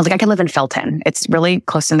live in Felton. It's really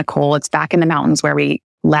close to Nicole. It's back in the mountains where we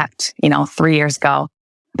left, 3 years ago.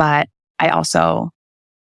 But I also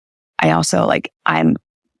like, I'm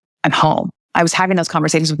home. I was having those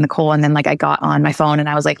conversations with Nicole, and then like I got on my phone and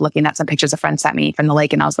I was like looking at some pictures a friend sent me from the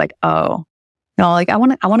lake, and I was like, oh, no, like I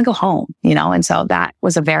want to go home, And so that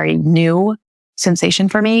was a very new sensation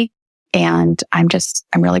for me. And I'm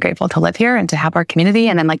really grateful to live here and to have our community,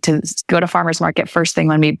 and then like to go to farmers market first thing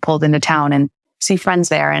when we pulled into town and see friends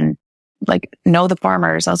there and like know the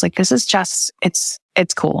farmers. I was like, this is just, it's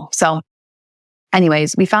cool. So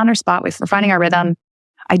anyways, we found our spot. We're finding our rhythm.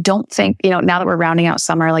 I don't think, now that we're rounding out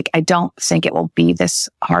summer, like I don't think it will be this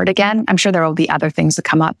hard again. I'm sure there will be other things that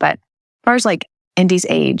come up, but as far as like Indy's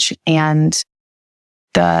age and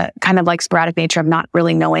the kind of like sporadic nature of not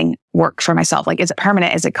really knowing work for myself, like is it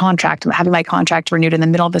permanent? Is it contract? Having my contract renewed in the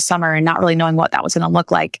middle of the summer and not really knowing what that was going to look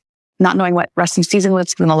like, not knowing what resting season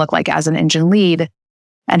was going to look like as an engine lead,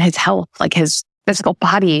 and his health, like his physical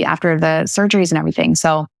body after the surgeries and everything.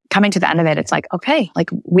 So coming to the end of it, it's like, okay, like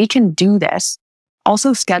we can do this.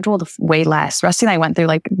 Also scheduled way less. Rusty and I went through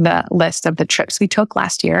like the list of the trips we took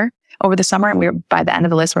last year over the summer. And by the end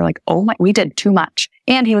of the list, we're like, we did too much.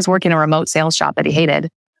 And he was working a remote sales job that he hated,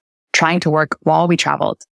 trying to work while we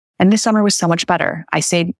traveled. And this summer was so much better. I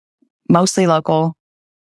stayed mostly local.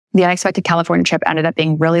 The unexpected California trip ended up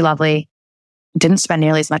being really lovely. Didn't spend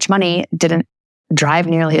nearly as much money, didn't drive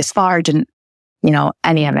nearly as far, didn't,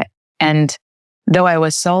 any of it. And though I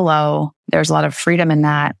was solo, there's a lot of freedom in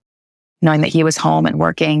that, knowing that he was home and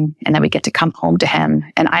working and that we get to come home to him.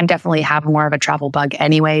 And I'm definitely have more of a travel bug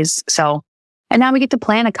anyways. So, and now we get to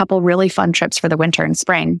plan a couple really fun trips for the winter and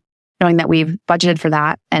spring, knowing that we've budgeted for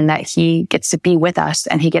that and that he gets to be with us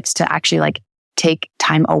and he gets to actually like take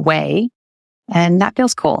time away. And that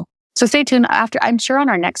feels cool. So stay tuned. I'm sure on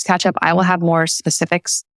our next catch up, I will have more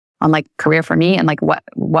specifics on like career for me and like what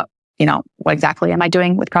exactly am I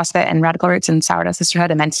doing with CrossFit and Radical Roots and Sourdough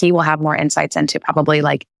Sisterhood. And then he will have more insights into probably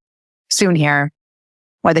like soon here,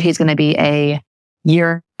 whether he's going to be a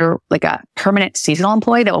year or like a permanent seasonal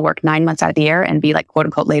employee that will work 9 months out of the year and be like quote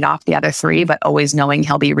unquote laid off the other 3, but always knowing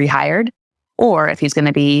he'll be rehired, or if he's going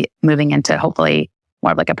to be moving into hopefully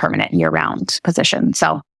more of like a permanent year round position.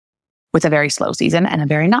 So with a very slow season and a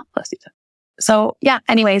very not slow season. So yeah,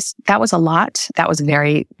 anyways, that was a lot. That was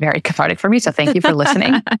very, very cathartic for me. So thank you for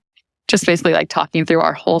listening. Just basically like talking through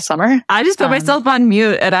our whole summer. I just put myself on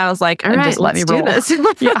mute and I was like, all right, just let me do this.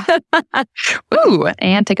 Yeah. Ooh,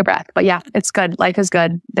 and take a breath. But yeah, it's good. Life is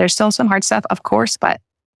good. There's still some hard stuff, of course, but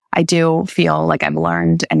I do feel like I've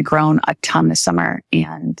learned and grown a ton this summer,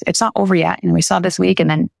 and it's not over yet. And we saw this week and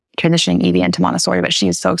then transitioning Evie into Montessori, but she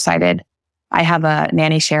is so excited. I have a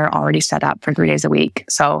nanny share already set up for 3 days a week.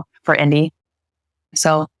 So for Indy.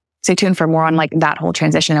 So stay tuned for more on like that whole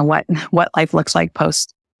transition and what life looks like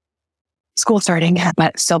post school starting,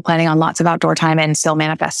 but still planning on lots of outdoor time and still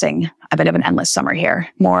manifesting a bit of an endless summer here.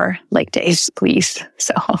 More lake days, please.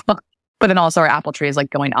 So, but then also our apple tree is like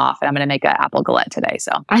going off, and I'm going to make an apple galette today.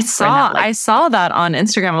 So I saw that on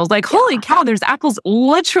Instagram. I was like, holy cow, there's apples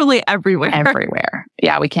literally everywhere. Everywhere.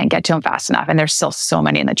 Yeah, we can't get to them fast enough. And there's still so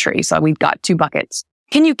many in the tree. So we've got 2 buckets.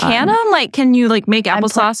 Can you can them? Like, can you like make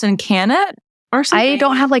applesauce and can it or something? I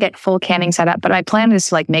don't have like a full canning setup, but my plan is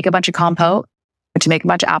to like make a bunch of compote, to make a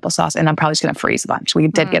bunch of applesauce, and I'm probably just going to freeze a bunch.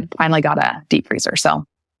 We finally got a deep freezer. So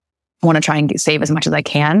I want to try and save as much as I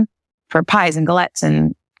can for pies and galettes.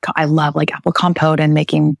 And I love like apple compote and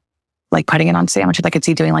making, like putting it on sandwiches. I could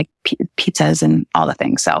see doing like pizzas and all the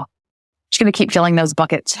things. So just going to keep filling those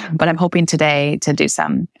buckets. But I'm hoping today to do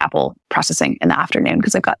some apple processing in the afternoon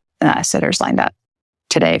because I've got sitters lined up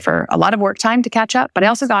today for a lot of work time to catch up. But I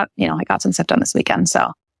also got, I got some stuff done this weekend.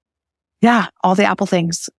 So yeah, all the apple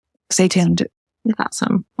things. Stay tuned.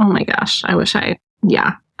 Awesome. Oh my gosh. I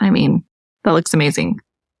mean, that looks amazing.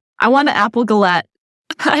 I want an apple galette.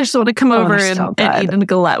 I just want to come over and eat a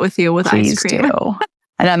galette with you with ice cream. Do.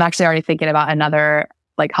 And I'm actually already thinking about another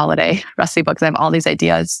like holiday recipe book because I have all these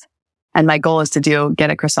ideas. And my goal is to get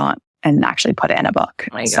a croissant and actually put it in a book.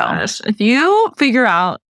 Oh my gosh. If you figure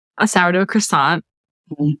out a sourdough croissant,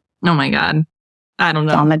 oh my God. I don't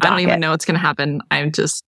know. I don't even know what's going to happen. I'm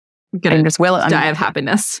just gonna just die of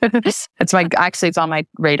happiness. It's on my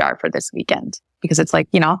radar for this weekend, because it's like,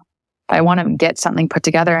 I want to get something put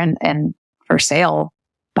together and for sale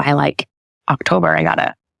by like October. I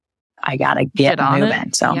gotta get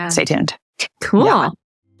moving. So stay tuned. Cool. Yeah.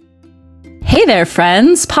 Hey there,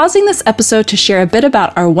 friends. Pausing this episode to share a bit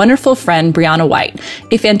about our wonderful friend, Brianna White,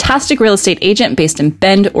 a fantastic real estate agent based in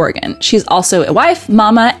Bend, Oregon. She's also a wife,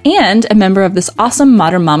 mama, and a member of this awesome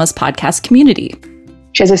Modern Mamas podcast community.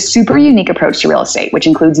 She has a super unique approach to real estate, which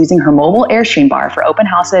includes using her mobile Airstream bar for open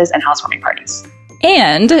houses and housewarming parties.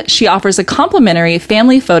 And she offers a complimentary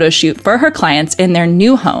family photo shoot for her clients in their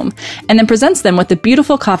new home, and then presents them with a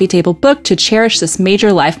beautiful coffee table book to cherish this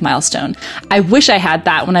major life milestone. I wish I had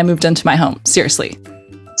that when I moved into my home. Seriously.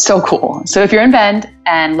 So cool. So if you're in Bend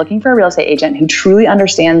and looking for a real estate agent who truly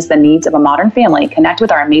understands the needs of a modern family, connect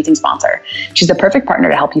with our amazing sponsor. She's the perfect partner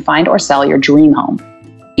to help you find or sell your dream home.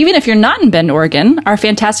 Even if you're not in Bend, Oregon, our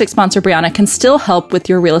fantastic sponsor, Brianna, can still help with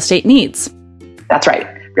your real estate needs. That's right.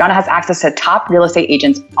 Brianna has access to top real estate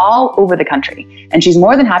agents all over the country, and she's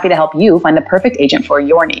more than happy to help you find the perfect agent for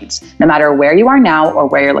your needs, no matter where you are now or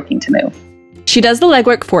where you're looking to move. She does the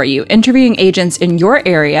legwork for you, interviewing agents in your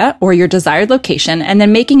area or your desired location, and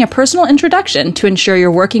then making a personal introduction to ensure you're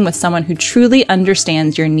working with someone who truly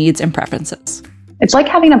understands your needs and preferences. It's like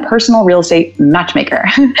having a personal real estate matchmaker.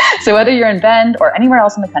 So whether you're in Bend or anywhere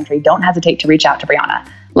else in the country, don't hesitate to reach out to Brianna.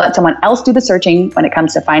 Let someone else do the searching when it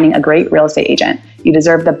comes to finding a great real estate agent. You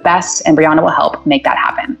deserve the best, and Brianna will help make that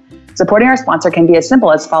happen. Supporting our sponsor can be as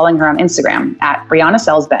simple as following her on Instagram at Brianna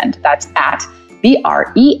Sells Bend. That's at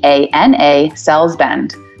BREANA Sells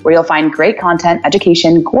Bend, where you'll find great content,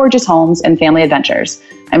 education, gorgeous homes, and family adventures.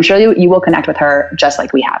 I'm sure you will connect with her just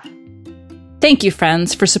like we have. Thank you,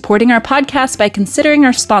 friends, for supporting our podcast by considering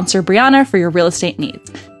our sponsor, Brianna, for your real estate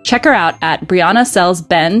needs. Check her out at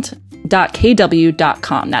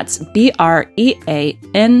briannasellsbend.kw.com. That's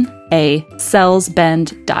BREANA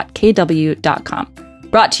sellsbend.kw.com.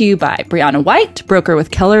 Brought to you by Brianna White, broker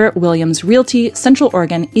with Keller Williams Realty, Central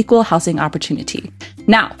Oregon Equal Housing Opportunity.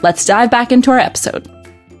 Now, let's dive back into our episode.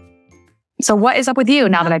 So what is up with you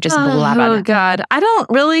now that I just blabbed? Oh, God.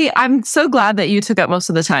 I'm so glad that you took up most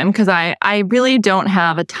of the time, because I really don't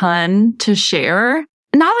have a ton to share.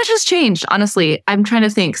 Not much has changed, honestly. I'm trying to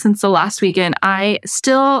think since the last weekend. I'm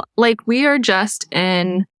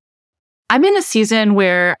in a season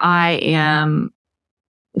where I am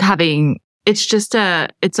it's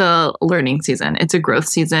a learning season. It's a growth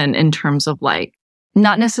season in terms of like,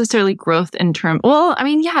 not necessarily growth in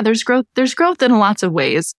there's growth in lots of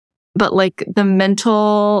ways, but like the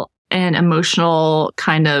mental and emotional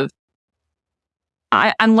kind of,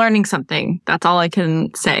 I'm learning something. That's all I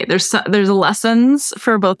can say. There's lessons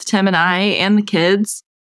for both Tim and I and the kids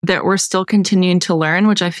that we're still continuing to learn,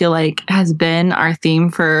 which I feel like has been our theme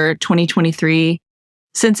for 2023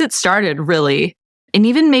 since it started, really. And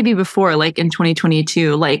even maybe before, like in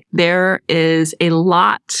 2022, like there is a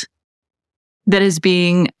lot that is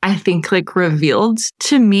being, I think, like revealed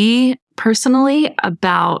to me personally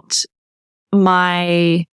about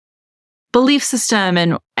my belief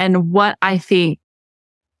system and what I think.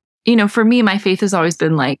 For me, my faith has always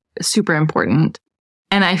been like super important.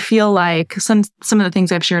 And I feel like some of the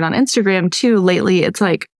things I've shared on Instagram too lately, it's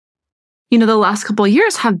like, the last couple of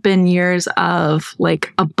years have been years of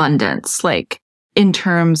like abundance, like in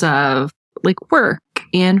terms of like work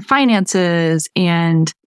and finances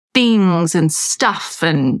and things and stuff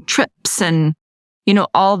and trips and,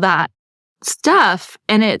 all that stuff.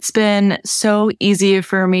 And it's been so easy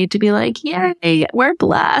for me to be like, yay, we're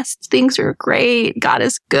blessed. Things are great. God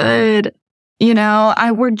is good.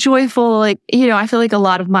 We're joyful. Like, I feel like a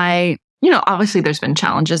lot of my, obviously there's been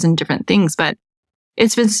challenges and different things, but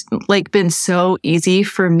it's been so easy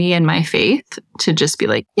for me and my faith to just be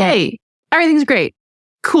like, yay, everything's great.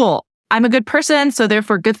 Cool. I'm a good person. So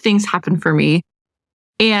therefore good things happen for me.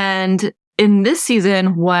 And in this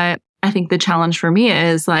season, what I think the challenge for me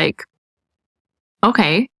is like,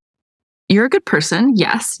 okay, you're a good person.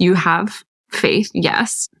 Yes. You have faith.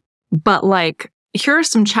 Yes. But like,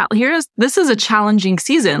 this is a challenging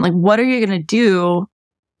season. Like, what are you going to do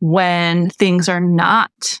when things are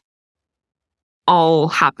not all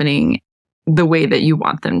happening the way that you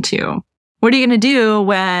want them to? What are you going to do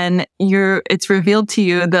when it's revealed to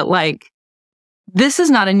you that like, this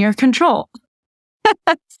is not in your control?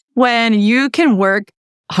 When you can work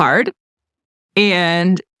hard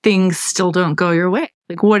and things still don't go your way.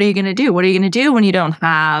 Like, what are you going to do? What are you going to do when you don't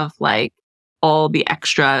have like all the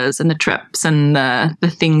extras and the trips and the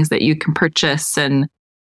things that you can purchase and,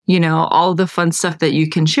 all the fun stuff that you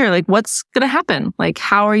can share? Like, what's going to happen? Like,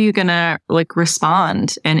 how are you going to like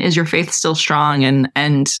respond? And is your faith still strong?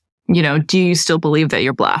 And do you still believe that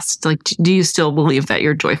you're blessed? Like, do you still believe that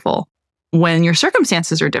you're joyful when your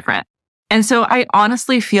circumstances are different? And so I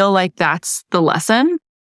honestly feel like that's the lesson.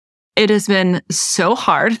 It has been so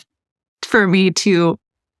hard for me to,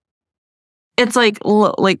 it's like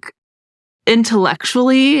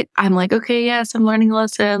intellectually, I'm like, okay, yes, I'm learning a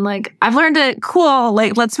lesson. Like, I've learned it. Cool.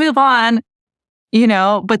 Like, let's move on,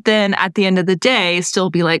 but then at the end of the day, still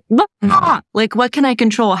be like, like, what can I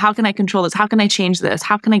control? How can I control this? How can I change this?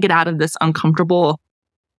 How can I get out of this uncomfortable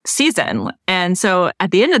season? And so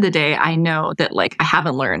at the end of the day, I know that like, I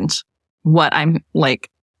haven't learned what I'm like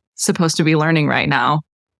supposed to be learning right now.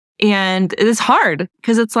 And it is hard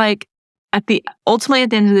because it's like ultimately at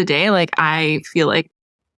the end of the day, like I feel like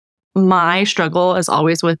my struggle is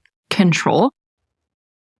always with control.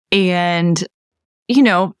 And,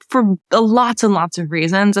 for lots and lots of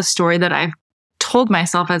reasons, a story that I've told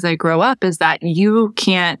myself as I grow up is that you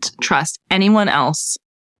can't trust anyone else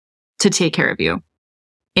to take care of you.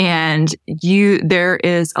 And there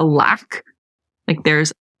is a lack,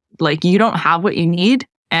 like you don't have what you need.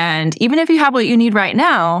 And even if you have what you need right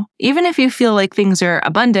now, even if you feel like things are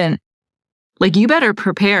abundant, like you better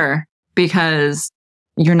prepare because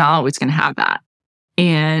you're not always going to have that.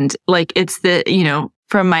 And like, it's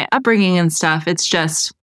from my upbringing and stuff, it's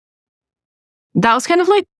just, that was kind of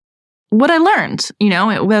like what I learned,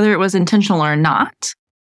 whether it was intentional or not.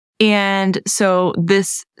 And so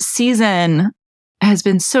this season has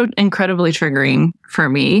been so incredibly triggering for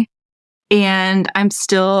me. And I'm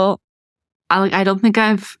still, I don't think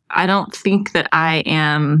that I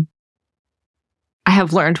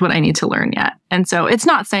have learned what I need to learn yet. And so it's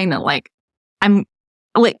not saying that like,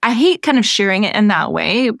 I hate kind of sharing it in that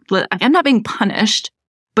way. I'm not being punished,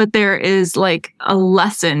 but there is like a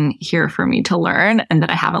lesson here for me to learn and that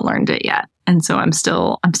I haven't learned it yet. And so I'm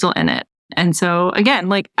still in it. And so again,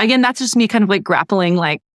 that's just me kind of like grappling,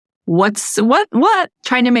 like what,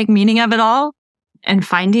 trying to make meaning of it all and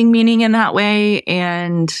finding meaning in that way.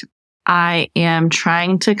 And I am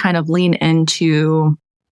trying to kind of lean into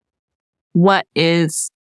what is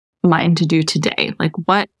mine to do today?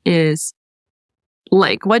 What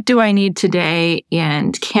do I need today?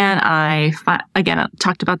 And can I again, I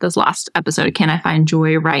talked about this last episode. Can I find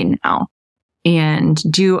joy right now? And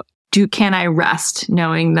can I rest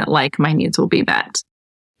knowing that like my needs will be met?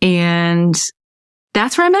 And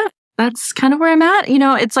that's where I'm at. That's kind of where I'm at.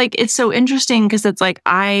 It's like, it's so interesting because it's like,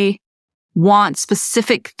 I want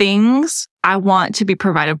specific things. I want to be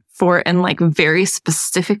provided for in like very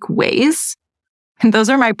specific ways. And those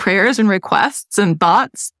are my prayers and requests and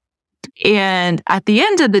thoughts. And at the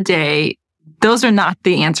end of the day, those are not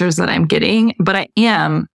the answers that I'm getting, but I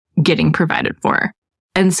am getting provided for.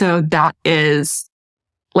 And so that is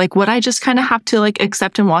like what I just kind of have to like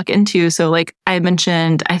accept and walk into. So like I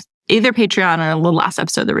mentioned, either Patreon or the last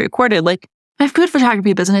episode that we recorded, like my food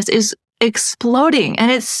photography business is exploding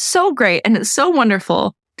and it's so great and it's so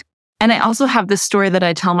wonderful. And I also have this story that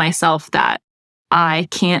I tell myself that I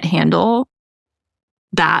can't handle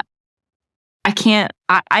that.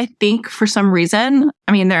 I think for some reason,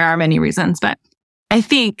 I mean, there are many reasons, but I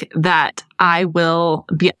think that I will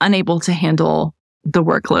be unable to handle the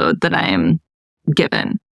workload that I am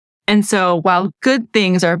given. And so while good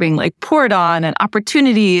things are being like poured on and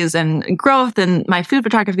opportunities and growth in my food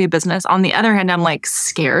photography business, on the other hand, I'm like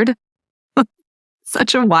scared.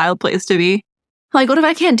 Such a wild place to be. Like, what if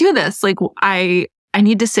I can't do this? Like, I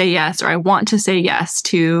need to say yes, or I want to say yes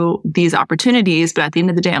to these opportunities. But at the end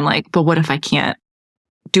of the day, I'm like, but what if I can't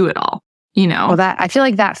do it all? Well, I feel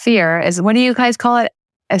like that fear is, what do you guys call it?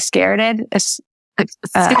 Scared?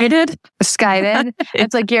 Skyted? Skyted.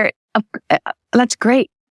 It's like that's great.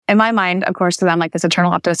 In my mind, of course, because I'm like this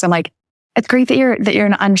eternal optimist, I'm like, it's great that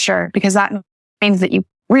you're unsure, because that means that you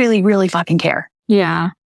really, really fucking care.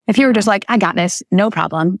 Yeah. If you were just like, I got this, no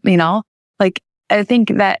problem, like, I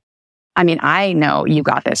think that, I know you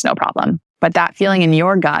got this, no problem. But that feeling in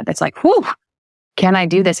your gut, that's like, whew, can I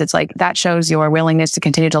do this? It's like, that shows your willingness to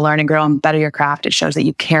continue to learn and grow and better your craft. It shows that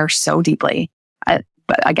you care so deeply. But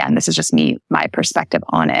again, this is just my perspective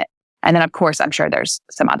on it. And then, of course, I'm sure there's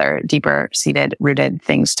some other deeper seated, rooted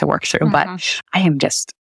things to work through. But I'm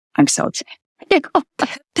so excited.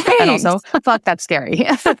 And also, fuck, that's scary.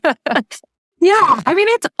 Yeah.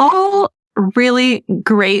 It's all really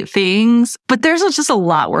great things, but there's just a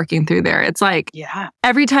lot working through there. It's like,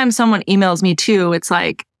 every time someone emails me too, it's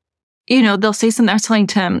like, they'll say something. I was telling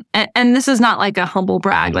Tim, and this is not like a humble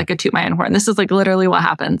brag, like a toot my own horn. This is like literally what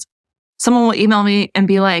happens. Someone will email me and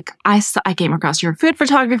be like, I came across your food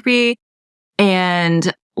photography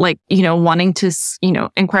and like, wanting to,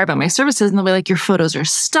 inquire about my services. And they'll be like, your photos are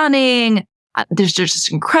stunning. They're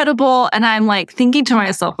just incredible. And I'm like thinking to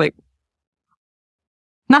myself, like,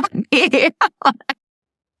 not me.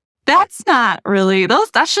 That's not really,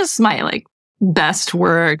 that's just my like best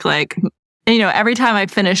work. Like, every time I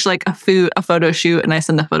finish like a photo shoot and I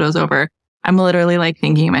send the photos over, I'm literally like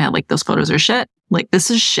thinking in my head, like, those photos are shit. Like,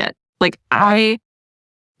 this is shit. Like,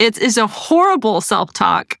 it's a horrible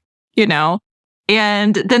self-talk,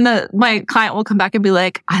 and then my client will come back and be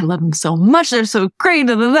like, I love them so much. They're so great.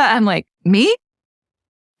 Blah, blah, blah. I'm like, me?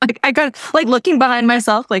 Like, I got like looking behind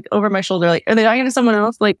myself, like over my shoulder, like, are they talking to someone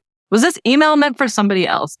else? Like, was this email meant for somebody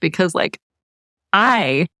else? Because like,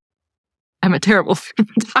 I am a terrible food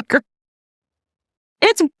photographer.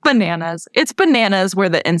 It's bananas. It's bananas where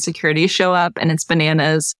the insecurities show up, and it's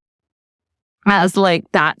bananas as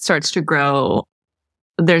like that starts to grow.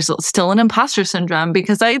 There's still an imposter syndrome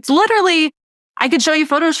because it's literally, I could show you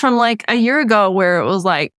photos from like a year ago where it was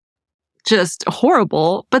like just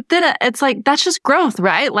horrible. But then it's like, that's just growth,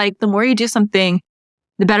 right? Like the more you do something,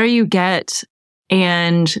 the better you get.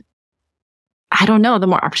 And I don't know, the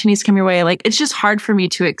more opportunities come your way. Like, it's just hard for me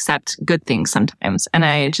to accept good things sometimes. And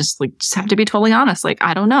I just have to be totally honest. Like,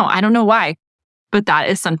 I don't know why, but that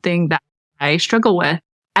is something that I struggle with.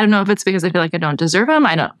 I don't know if it's because I feel like I don't deserve them.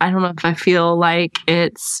 I don't know if I feel like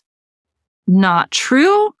it's not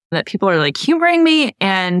true, that people are like humoring me.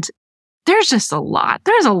 And there's just a lot.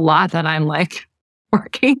 There's a lot that I'm like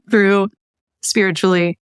working through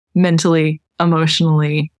spiritually, mentally,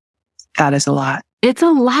 emotionally. That is a lot. It's a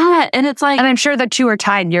lot. And it's like, and I'm sure that you are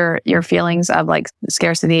tied your feelings of like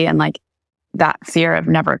scarcity and like that fear of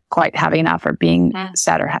never quite having enough or being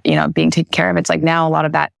sad or, being taken care of. It's like now a lot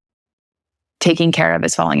of that taking care of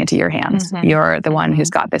is falling into your hands. Mm-hmm. You're the one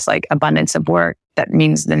who's got this like abundance of work. That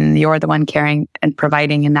means then you're the one caring and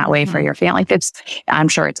providing in that way for your family. I'm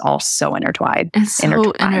sure it's all so intertwined. It's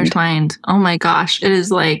so intertwined. Oh my gosh. It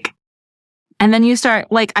is like, and then you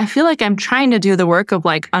start like, I feel like I'm trying to do the work of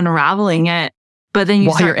like unraveling it, but then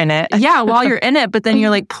while you're in it. Yeah, while you're in it, but then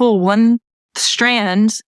you're like pull one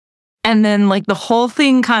strand and then like the whole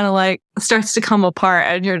thing kind of like starts to come apart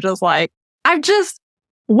and you're just like,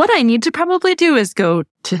 what I need to probably do is go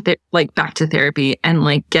to back to therapy and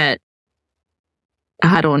like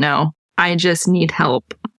I don't know. I just need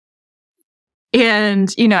help.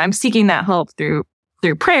 And, I'm seeking that help through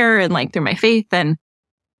prayer and like through my faith.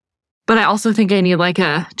 But I also think I need like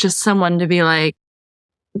just someone to be like,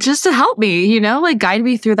 just to help me, like guide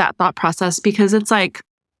me through that thought process, because it's like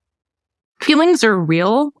feelings are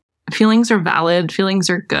real, feelings are valid, feelings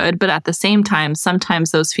are good. But at the same time,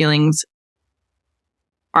 sometimes those feelings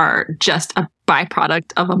are just a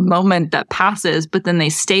byproduct of a moment that passes, but then they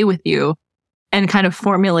stay with you and kind of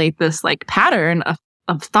formulate this like pattern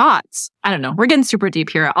of thoughts. I don't know. We're getting super deep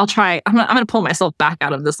here. I'm going to pull myself back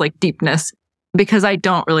out of this like deepness because I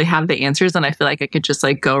don't really have the answers and I feel like I could just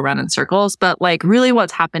like go around in circles. But like really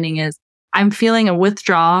what's happening is I'm feeling a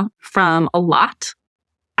withdrawal from a lot.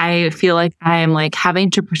 I feel like I'm like having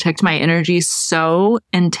to protect my energy so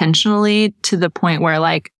intentionally to the point where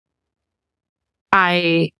like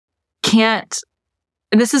I can't,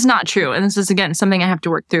 this is not true. And this is, again, something I have to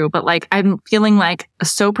work through. But like, I'm feeling like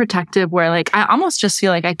so protective where like, I almost just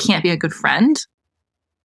feel like I can't be a good friend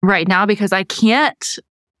right now because I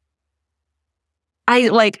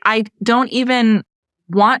don't even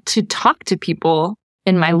want to talk to people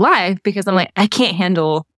in my life because I'm like, I can't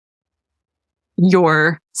handle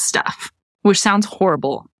your stuff, which sounds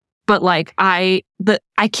horrible. But like, I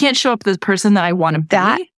can't show up the person that I want to be.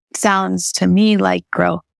 That sounds to me like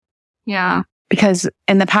growth. Yeah. Because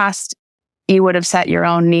in the past, you would have set your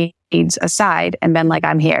own needs aside and been like,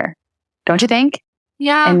 I'm here. Don't you think?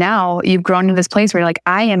 Yeah. And now you've grown to this place where you're like,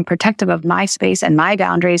 I am protective of my space and my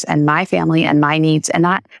boundaries and my family and my needs. And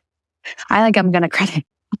I'm going to credit.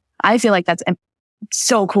 I feel like that's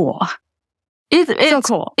so cool. It's so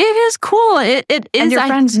cool. It is cool. It is. And your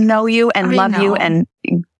friends know you and love you and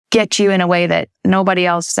get you in a way that nobody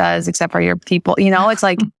else does except for your people. It's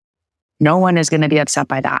like no one is going to be upset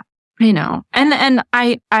by that. I know. And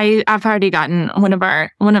I've already gotten one of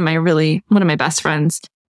my best friends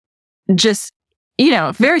just,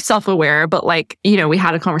 very self-aware, but like, we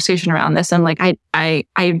had a conversation around this and like,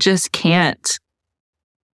 I just can't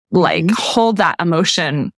like hold that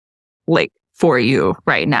emotion like for you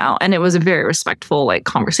right now. And it was a very respectful like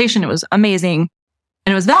conversation. It was amazing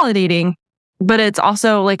and it was validating, but it's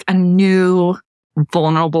also like a new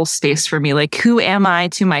vulnerable space for me. Like, who am I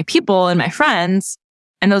to my people and my friends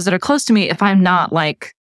and those that are close to me if I'm not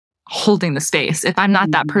like holding the space, if I'm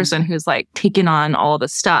not that person who's like taking on all the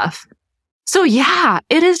stuff. So yeah,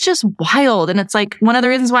 it is just wild. And it's like one of the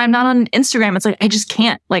reasons why I'm not on Instagram. It's like, I just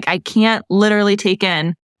can't, like, I can't literally take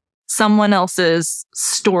in someone else's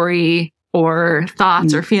story or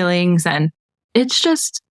thoughts or feelings. And it's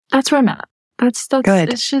just, that's where I'm at. That's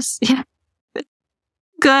good. It's just, yeah,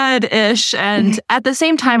 good-ish. And at the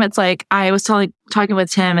same time, it's like, I was talking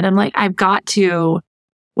with Tim and I'm like, I've got to,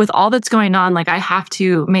 with all that's going on, like I have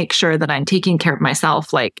to make sure that I'm taking care of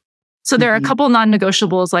myself. Like, so there are a couple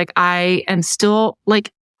non-negotiables. Like I am still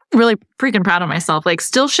like really freaking proud of myself, like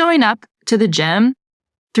still showing up to the gym.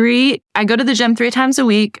 I go to the gym 3 times a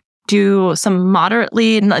week, do some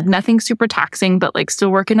moderately, nothing super taxing, but like still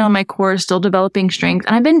working on my core, still developing strength.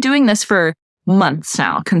 And I've been doing this for months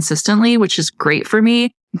now consistently, which is great for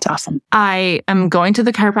me. It's awesome. I am going to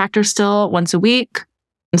the chiropractor still once a week.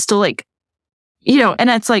 I'm still like, and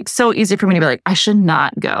it's like so easy for me to be like, I should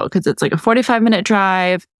not go because it's like a 45-minute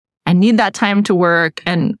drive. I need that time to work.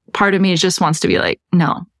 And part of me just wants to be like,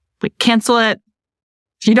 no, like cancel it.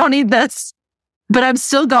 You don't need this. But I'm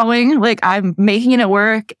still going, like I'm making it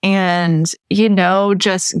work and,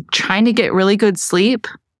 just trying to get really good sleep.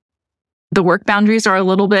 The work boundaries are a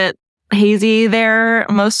little bit hazy there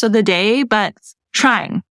most of the day, but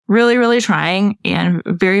trying, really, really trying and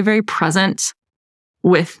very, very present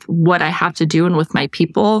with what I have to do and with my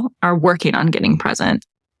people are working on getting present.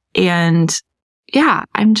 And yeah,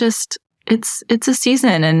 it's a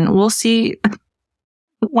season and we'll see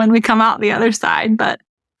when we come out the other side. But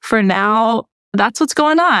for now, that's what's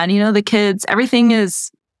going on. The kids, everything is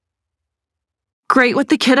great with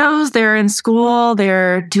the kiddos. They're in school.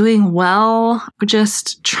 They're doing well. We're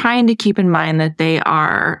just trying to keep in mind that they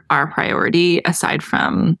are our priority aside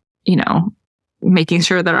from, making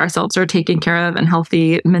sure that ourselves are taken care of and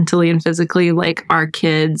healthy mentally and physically, like our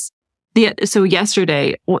kids. So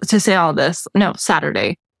yesterday, to say all this, no,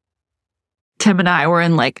 Saturday, Tim and I were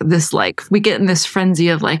in like this, like we get in this frenzy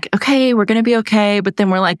of like, okay, we're going to be okay. But then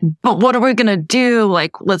we're like, but what are we going to do?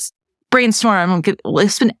 Like, let's brainstorm.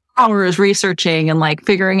 Let's spend hours researching and like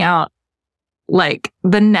figuring out like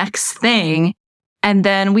the next thing. And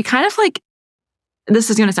then we kind of like,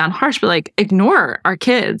 this is going to sound harsh, but like ignore our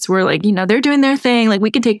kids. We're like, they're doing their thing. Like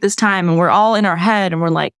we can take this time and we're all in our head and we're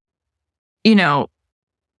like,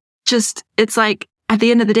 just, it's like at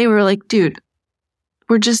the end of the day, we were like, dude,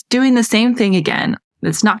 we're just doing the same thing again.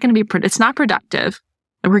 It's not going to be, it's not productive.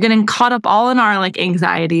 And we're getting caught up all in our like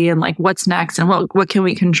anxiety and like what's next and what can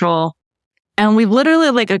we control. And we've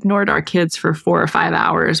literally like ignored our kids for 4 or 5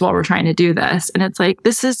 hours while we're trying to do this. And it's like,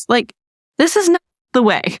 this is not the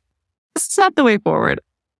way. This is not the way forward.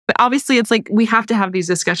 But obviously it's like, we have to have these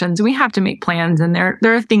discussions. We have to make plans and there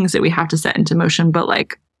are things that we have to set into motion. But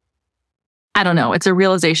like, I don't know. It's a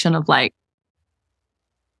realization of like,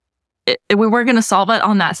 we weren't going to solve it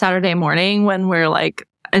on that Saturday morning when we're like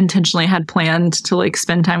intentionally had planned to like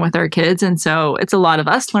spend time with our kids. And so it's a lot of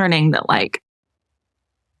us learning that like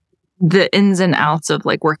the ins and outs of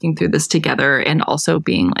like working through this together and also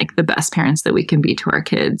being like the best parents that we can be to our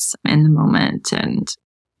kids in the moment. And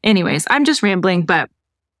anyways, I'm just rambling, but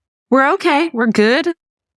we're okay. We're good.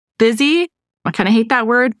 Busy. I kind of hate that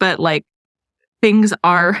word, but like things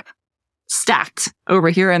are stacked over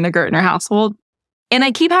here in the Gertner household. And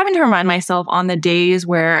I keep having to remind myself on the days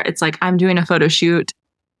where it's like I'm doing a photo shoot,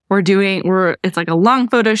 it's like a long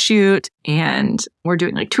photo shoot and we're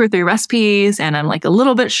doing like 2 or 3 recipes and I'm like a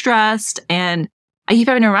little bit stressed. And I keep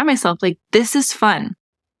having to remind myself, like, this is fun.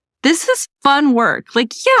 This is fun work.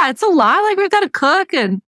 Like, yeah, it's a lot. Like we've got to cook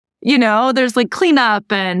and, there's like cleanup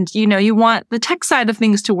and, you want the tech side of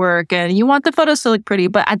things to work and you want the photos to look pretty.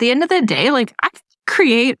 But at the end of the day, like I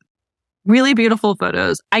create really beautiful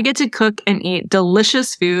photos. I get to cook and eat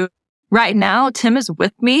delicious food. Right now, Tim is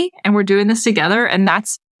with me and we're doing this together. And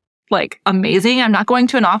that's like amazing. I'm not going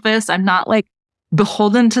to an office. I'm not like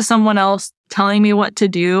beholden to someone else telling me what to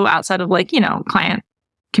do outside of like, client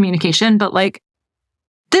communication. But like,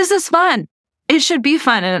 this is fun. It should be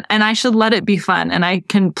fun. And I should let it be fun. And I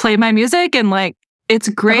can play my music and like, it's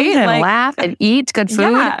great. And like, laugh and eat good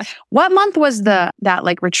food. Yeah. What month was that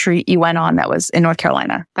like retreat you went on that was in North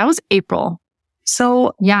Carolina? That was April.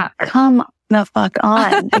 So yeah, come the fuck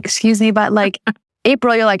on. Excuse me, but like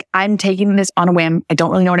April, you're like, I'm taking this on a whim. I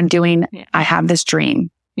don't really know what I'm doing. Yeah. I have this dream.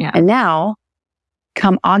 Yeah. And now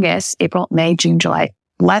come August, April, May, June, July,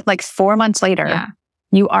 like 4 months later,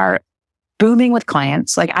 you are booming with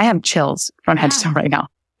clients. Like I have chills from head to toe right now.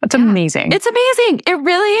 That's amazing. It's amazing. It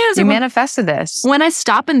really is. You manifested this. When I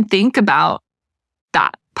stop and think about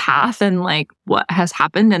that path and like what has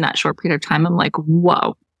happened in that short period of time, I'm like,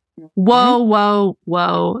 whoa.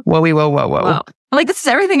 Like this is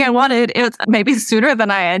everything I wanted. It's maybe sooner than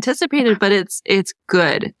I anticipated, but it's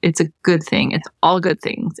good. It's a good thing. It's all good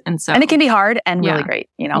things. And it can be hard and really great,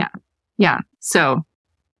 Yeah. So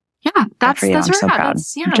Yeah, that's I'm so rad. proud.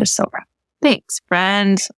 Yeah. I'm just so proud. Thanks,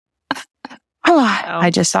 friend.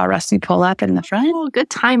 I just saw Rusty pull up in the front. Oh, good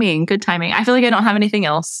timing. Good timing. I feel like I don't have anything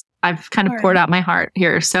else. I've kind of poured out my heart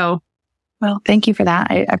here. So, well, thank you for that.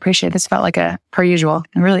 I appreciate it. This felt like a per usual.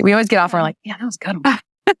 And really, we always get off and we're like, yeah, that was good.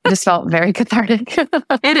 It just felt very cathartic.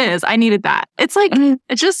 It is. I needed that. It's like,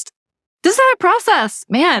 it just, this is a process.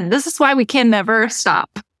 Man, this is why we can never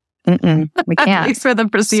stop. We can't. At least for the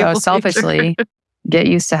foreseeable So selfishly, get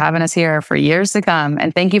used to having us here for years to come.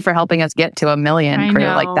 And thank you for helping us get to 1 million crew.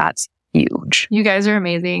 Like, that's huge. You guys are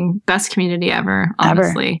amazing. Best community ever,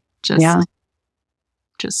 honestly. Just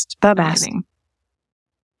the best. amazing.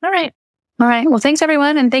 All right. Well, thanks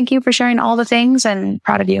everyone. And thank you for sharing all the things, and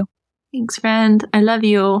proud of you. Thanks, friend. I love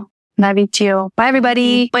you. Love you too. Bye,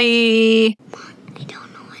 everybody. Bye. I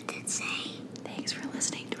don't know what to say. Thanks for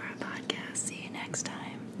listening to our podcast. See you next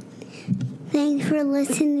time. Thanks for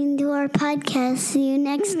listening to our podcast. See you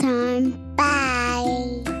next time. Bye.